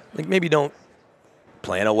 Okay. Like maybe don't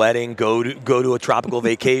plan a wedding, go to a tropical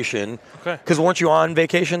vacation. Okay. Because weren't you on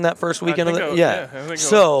vacation that first weekend? think of I- the, yeah, I think I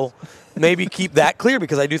So maybe keep that clear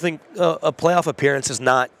because I do think a playoff appearance is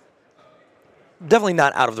definitely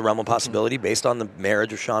not out of the realm of possibility based on the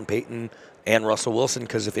marriage of Sean Payton and Russell Wilson,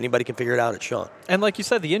 because if anybody can figure it out, it's Sean. And like you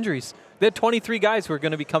said, the injuries. They had 23 guys who are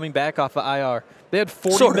going to be coming back off of IR. They had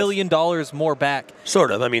 $40 Sort of. million more back. Sort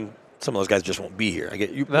of. I mean, some of those guys just won't be here. I get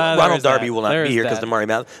you. There Ronald is Darby that. will not There be is here because that. Damari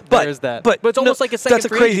Mathis. But There is that. But it's almost like a second That's a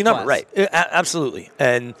free crazy agent number, class. right? Absolutely.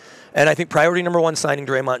 And I think priority number one, signing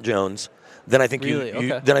Draymond Jones. Then I think Really?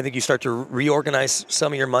 Okay. then I think you start to reorganize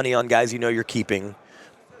some of your money on guys you know you're keeping,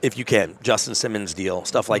 if you can. Justin Simmons deal,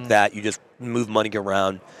 stuff like that. You just move money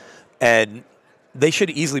around, and they should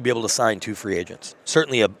easily be able to sign 2 free agents.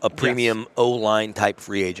 Certainly a premium O-line type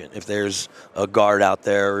free agent. If there's a guard out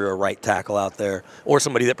there or a right tackle out there or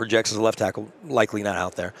somebody that projects as a left tackle, likely not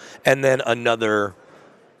out there. And then another,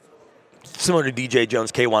 similar to DJ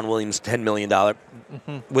Jones, K'Wan Williams, $10 million.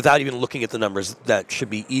 Without even looking at the numbers, that should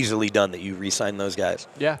be easily done that you re-sign those guys.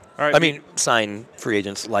 Yeah. All right. I mean, sign free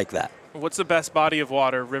agents like that. What's the best body of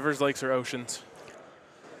water? Rivers, lakes, or oceans?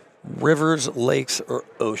 Rivers, lakes, or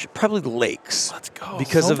ocean? Probably lakes. Let's go.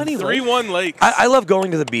 Because So of many 3-1 lakes. I love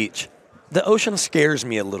going to the beach. The ocean scares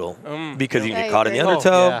me a little because you can I get caught in the agree.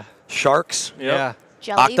 undertow, yeah. sharks, Yeah.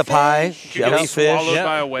 octopi, You could get jellyfish. swallowed Yeah.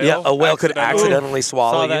 by a whale. Yeah, a whale could accidentally. accidentally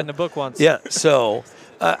swallow Saw you. that in a book once. Yeah, so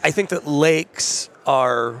I think that lakes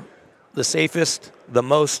are the safest, the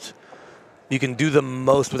most. You can do the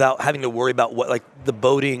most without having to worry about what, like the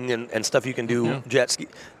boating and stuff you can do, jet ski.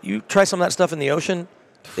 You try some of that stuff in the ocean,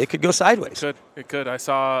 it could go sideways. It could. I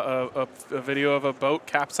saw a video of a boat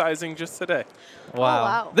capsizing just today. Wow.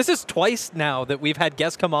 wow. This is twice now that we've had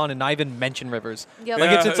guests come on and not even mention Rivers. Yep.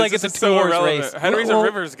 Like Yeah, it's like it's a just so two-horse irrelevant. race. Henry's Well, a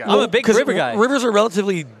Rivers guy. I'm a big 'Cause river guy. Rivers are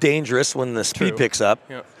relatively dangerous when the speed True. picks up.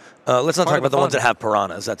 Yeah. Let's not Part talk of about the the ones fun. that have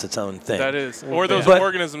piranhas. That's its own thing. That is. Or those But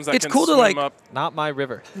organisms that it's can cool to, swim like, up. Not my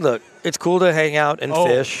river. Look, it's cool to hang out and Oh.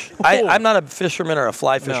 fish. Oh. I'm not a fisherman or a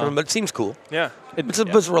fly fisherman, but it seems cool. Yeah.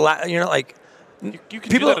 It's relax. You're not like You can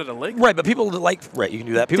people do that at a lake. right? But people that like you can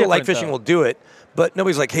do that. People that like Different, fishing though. will do it, but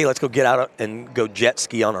nobody's like, hey, let's go get out and go jet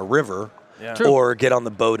ski on a river. Yeah. True. Or get on the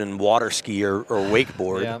boat and water ski or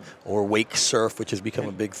wakeboard Yeah. or wake surf, which has become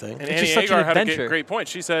a big thing. And It's Annie just such an Agar had a adventure. great point.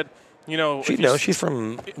 She said, you know, She if you knows she's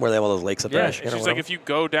from where they have all those lakes up Yeah, there. she's like, if you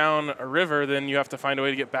go down a river, then you have to find a way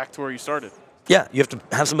to get back to where you started. Yeah, you have to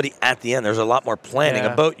have somebody at the end. There's a lot more planning.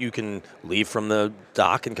 Yeah. A boat, you can leave from the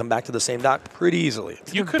dock and come back to the same dock pretty easily.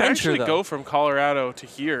 You could adventure, actually though. go from Colorado to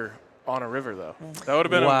here on a river, though. That would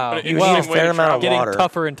have been Wow. an You need a interesting way fair to amount of travel. Getting water.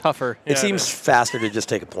 tougher and tougher. Yeah, It seems faster to just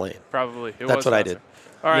take a plane. Probably. It That's was what I faster. did.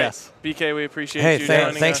 All right, Yes. BK, we appreciate Hey, you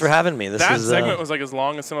joining thanks us. for having me. This that is segment was like as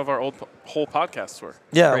long as some of our whole podcasts were.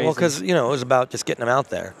 yeah, crazy. well, because it was about just getting them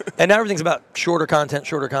out there, and now everything's about shorter content.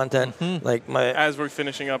 Like my, As we're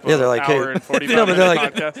finishing up Yeah, an they're like, hey- hour and 45 No, but they're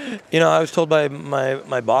minute like- podcast. I was told by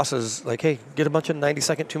my bosses, like, hey, get a bunch of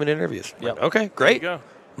 90-second, 2-minute interviews. I'm Yep. like, okay, There you great. go.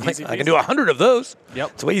 I'm like, Easy I can peasy. do 100 of those.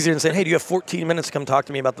 Yep. It's way easier than saying, hey, do you have 14 minutes to come talk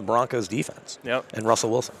to me about the Broncos defense? Yep. And Russell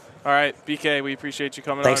Wilson. All right, BK, we appreciate you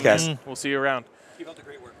coming Thanks, on. guys. man. We'll see you around. Keep up the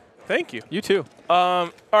great work. Thank you. You too. All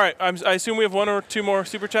right, I assume we have one or two more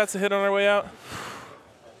super chats to hit on our way out.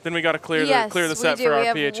 Then we got to clear the set we do. for our We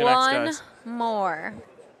have PHNX one guys. more.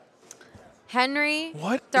 Henry.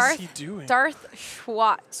 What is Darth, he doing? Darth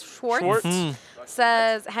Schwartz Schwartz?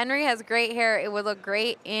 says Henry has great hair. It would look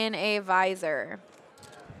great in a visor.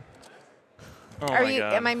 Oh Are my you?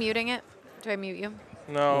 God. Am I muting it? Do I mute you?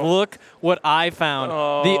 No. Look what I found.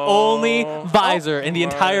 The only visor in the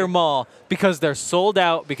entire mall because they're sold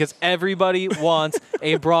out because everybody wants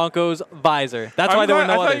a Broncos visor. That's why there were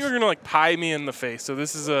no I thought others. you were gonna like pie me in the face. So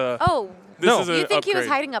this is a. Oh, This No. is a you think he was upgrade.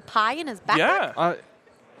 hiding a pie in his backpack? Yeah.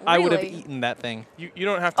 I would have Really? eaten that thing. You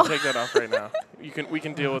don't have to take that off right now. We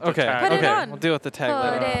can deal with the Okay. tag. Put it okay. on. We'll deal with the tag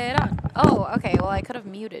Put later. it on. Oh, okay. Well, I could have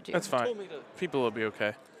muted you. That's fine. People will be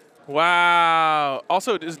okay. Wow.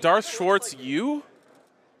 Also, is Darth Schwartz you?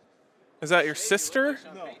 Is that your sister?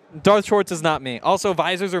 Darth Schwartz is not me. Also,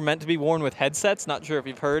 visors are meant to be worn with headsets. Not sure if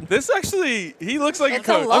you've heard. This actually, he looks like It's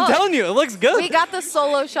a a coach. look. I'm telling you, it looks good. We got the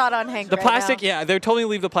solo shot on Hank. the right plastic, now. yeah, they're totally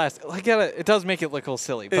leave the plastic. Like, it does make it look a little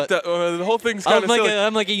silly, but The whole thing's kind I'm of like, silly.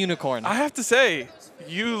 I'm like a unicorn. I have to say,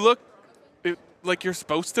 you look like you're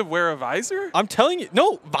supposed to wear a visor. I'm telling you,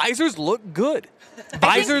 no, visors look good.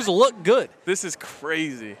 Visors look good. This is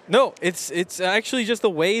crazy. No, it's actually just the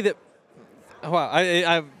way that. Wow,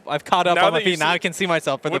 I've caught up Now on my that you feet. Now see- I can see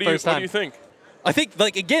myself for What the do you first What time. do you think? I think,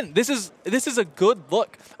 like, again, this is a good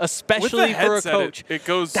look, especially for a headset, coach. it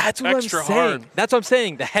goes That's what extra I'm saying. hard. That's what I'm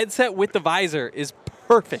saying. The headset with the visor is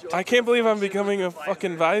perfect. I can't believe I'm becoming a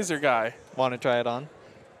fucking visor guy. Want to try it on?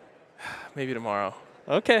 Maybe tomorrow.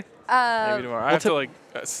 Okay. Maybe tomorrow. I have to t- like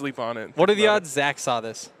sleep on it. and What are think the about odds Zach saw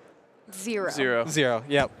this? 0. it. 0. 0.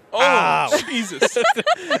 Yep. Oh, Jesus.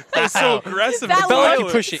 That's so aggressive. That I felt like you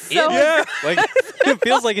violent. push it So in. Yeah. Like, it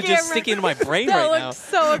feels like it's just Camera. sticking into my brain That right now. looks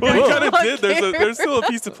so Well, good. we kind of on did. camera. There's still a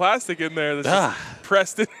piece of plastic in there that's just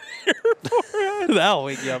pressed in. That'll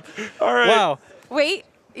wake you up. All right. Wow. Wait,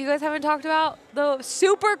 you guys haven't talked about the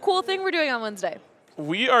super cool thing we're doing on Wednesday.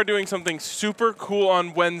 We are doing something super cool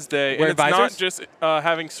on Wednesday, Wear and it's not visors? just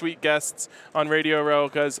having sweet guests on Radio Row,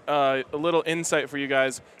 because a little insight for you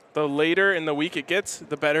guys. The later in the week it gets,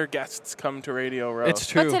 the better guests come to Radio Row. It's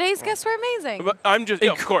true. But today's guests were amazing. But I'm just,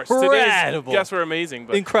 yeah, of course, today's Incredible. guests were amazing.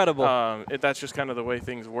 But, Incredible. that's just kind of the way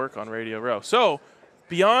things work on Radio Row. So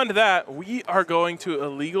beyond that, we are going to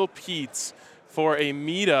Illegal Pete's for a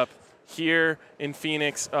meetup here in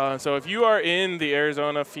Phoenix. So if you are in the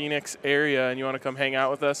Arizona, Phoenix area and you want to come hang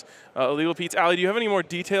out with us, Illegal Pete's. Allie, do you have any more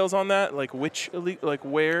details on that? Like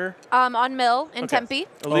where? On Mill in Okay. Tempe.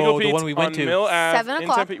 Illegal the Pete's one we went on to. Mill Ave 7 in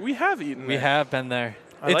o'clock. Tempe. We have eaten We there. have been there.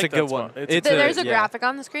 I It's like a good that one. spot. There's a yeah. graphic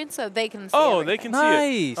on the screen so they can see Oh, everything. they can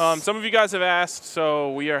see it. Nice. Some of you guys have asked,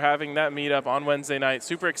 so we are having that meetup on Wednesday night.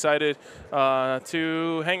 Super excited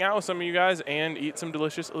to hang out with some of you guys and eat some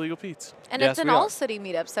delicious Illegal Pete's. And Yes, it's an we are. all-city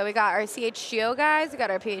meetup. So we got our CHGO guys, we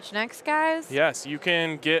got our PHNX guys. Yes, you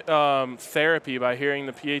can get therapy by hearing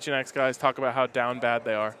the PHNX guys talk about how down bad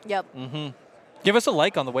they are. Yep. Give us a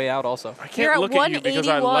like on the way out also. I You're can't at look at you because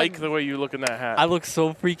I 181. like the way you look in that hat. I look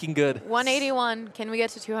so freaking good. 181. Can we get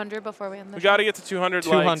to 200 before we end the We show? got to get to 200 likes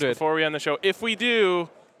 200. before we end the show. If we do,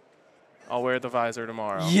 I'll wear the visor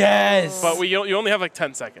tomorrow. Yes. But you only have like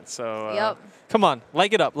 10 seconds, so. Yep. Come on,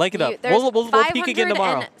 like it up, like it up. There's We'll peek again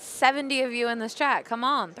tomorrow. 570 of you in this chat. Come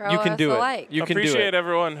on, throw You can us do a it. like. You can do Appreciate it.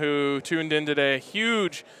 everyone who tuned in today.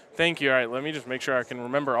 Huge thank you. All right, let me just make sure I can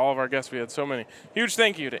remember all of our guests. We had so many. Huge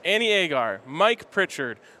thank you to Annie Agar, Mike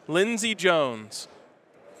Pritchard, Lindsey Jones,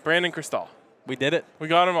 Brandon Cristal. We did it. We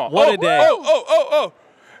got them all. What oh, a day. Oh.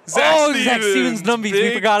 Zach Stevens Numbies. We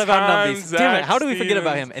Big forgot about time Numbies. Damn it. Zach How do we forget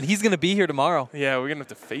about Stevens. him? And he's going to be here tomorrow. Yeah, we're going to have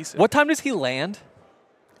to face it. What time does he land?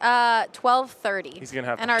 12:30. He's going to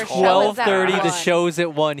have and to our show is at 12:30. The 1. show's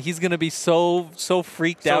at 1. He's going to be so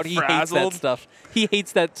freaked So out. He hates frazzled. that stuff. He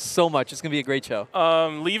hates that so much. It's going to be a great show.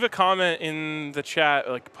 Leave a comment in the chat,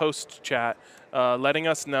 like post chat, letting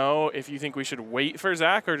us know if you think we should wait for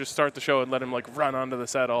Zach or just start the show and let him like run onto the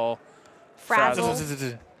set all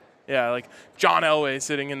Frazzled. Yeah, like John Elway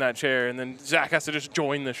sitting in that chair, and then Zach has to just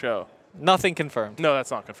join the show. Nothing confirmed. No,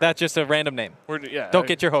 that's not confirmed. That's just a random name. Don't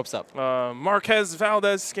get your hopes up. Marquez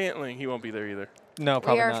Valdez Scantling. He won't be there either. No,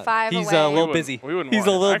 probably are not. 5 He's away. a We little wouldn't- busy. We wouldn't He's want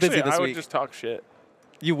a little him. Actually, busy this I would week. just talk shit.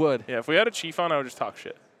 You would. Yeah, if we had a Chief on, I would just talk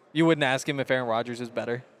shit. You wouldn't ask him if Aaron Rodgers is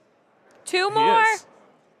better. 2 He more. is.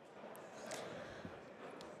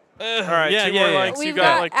 All right, yeah, 2 yeah, more yeah. likes. We've You got,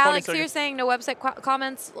 got like 20 Alex. You're seconds. saying no website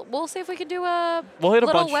comments. We'll see if we can do a We'll hit a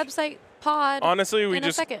little bunch. website pod. Honestly, we in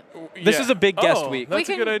just a second. This is a big guest Oh, week. That's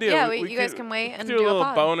We a good can- idea. yeah, we you guys could- can wait we could and do do a a little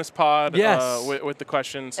pod. bonus pod Yes. with the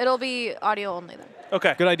questions. It'll be audio only then.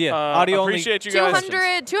 Okay. Good idea. Audio only. Appreciate you guys.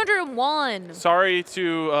 201. Sorry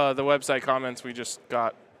to the website comments. We just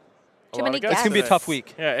got a Too lot many of guests It's going to be a today. tough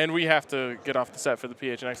week. Yeah, and we have to get off the set for the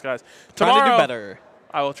PHNX guys. Trying Tomorrow, to do better.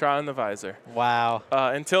 I will try on the visor. Wow.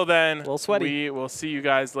 Until then, little sweaty. we will see you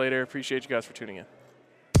guys later. Appreciate you guys for tuning in.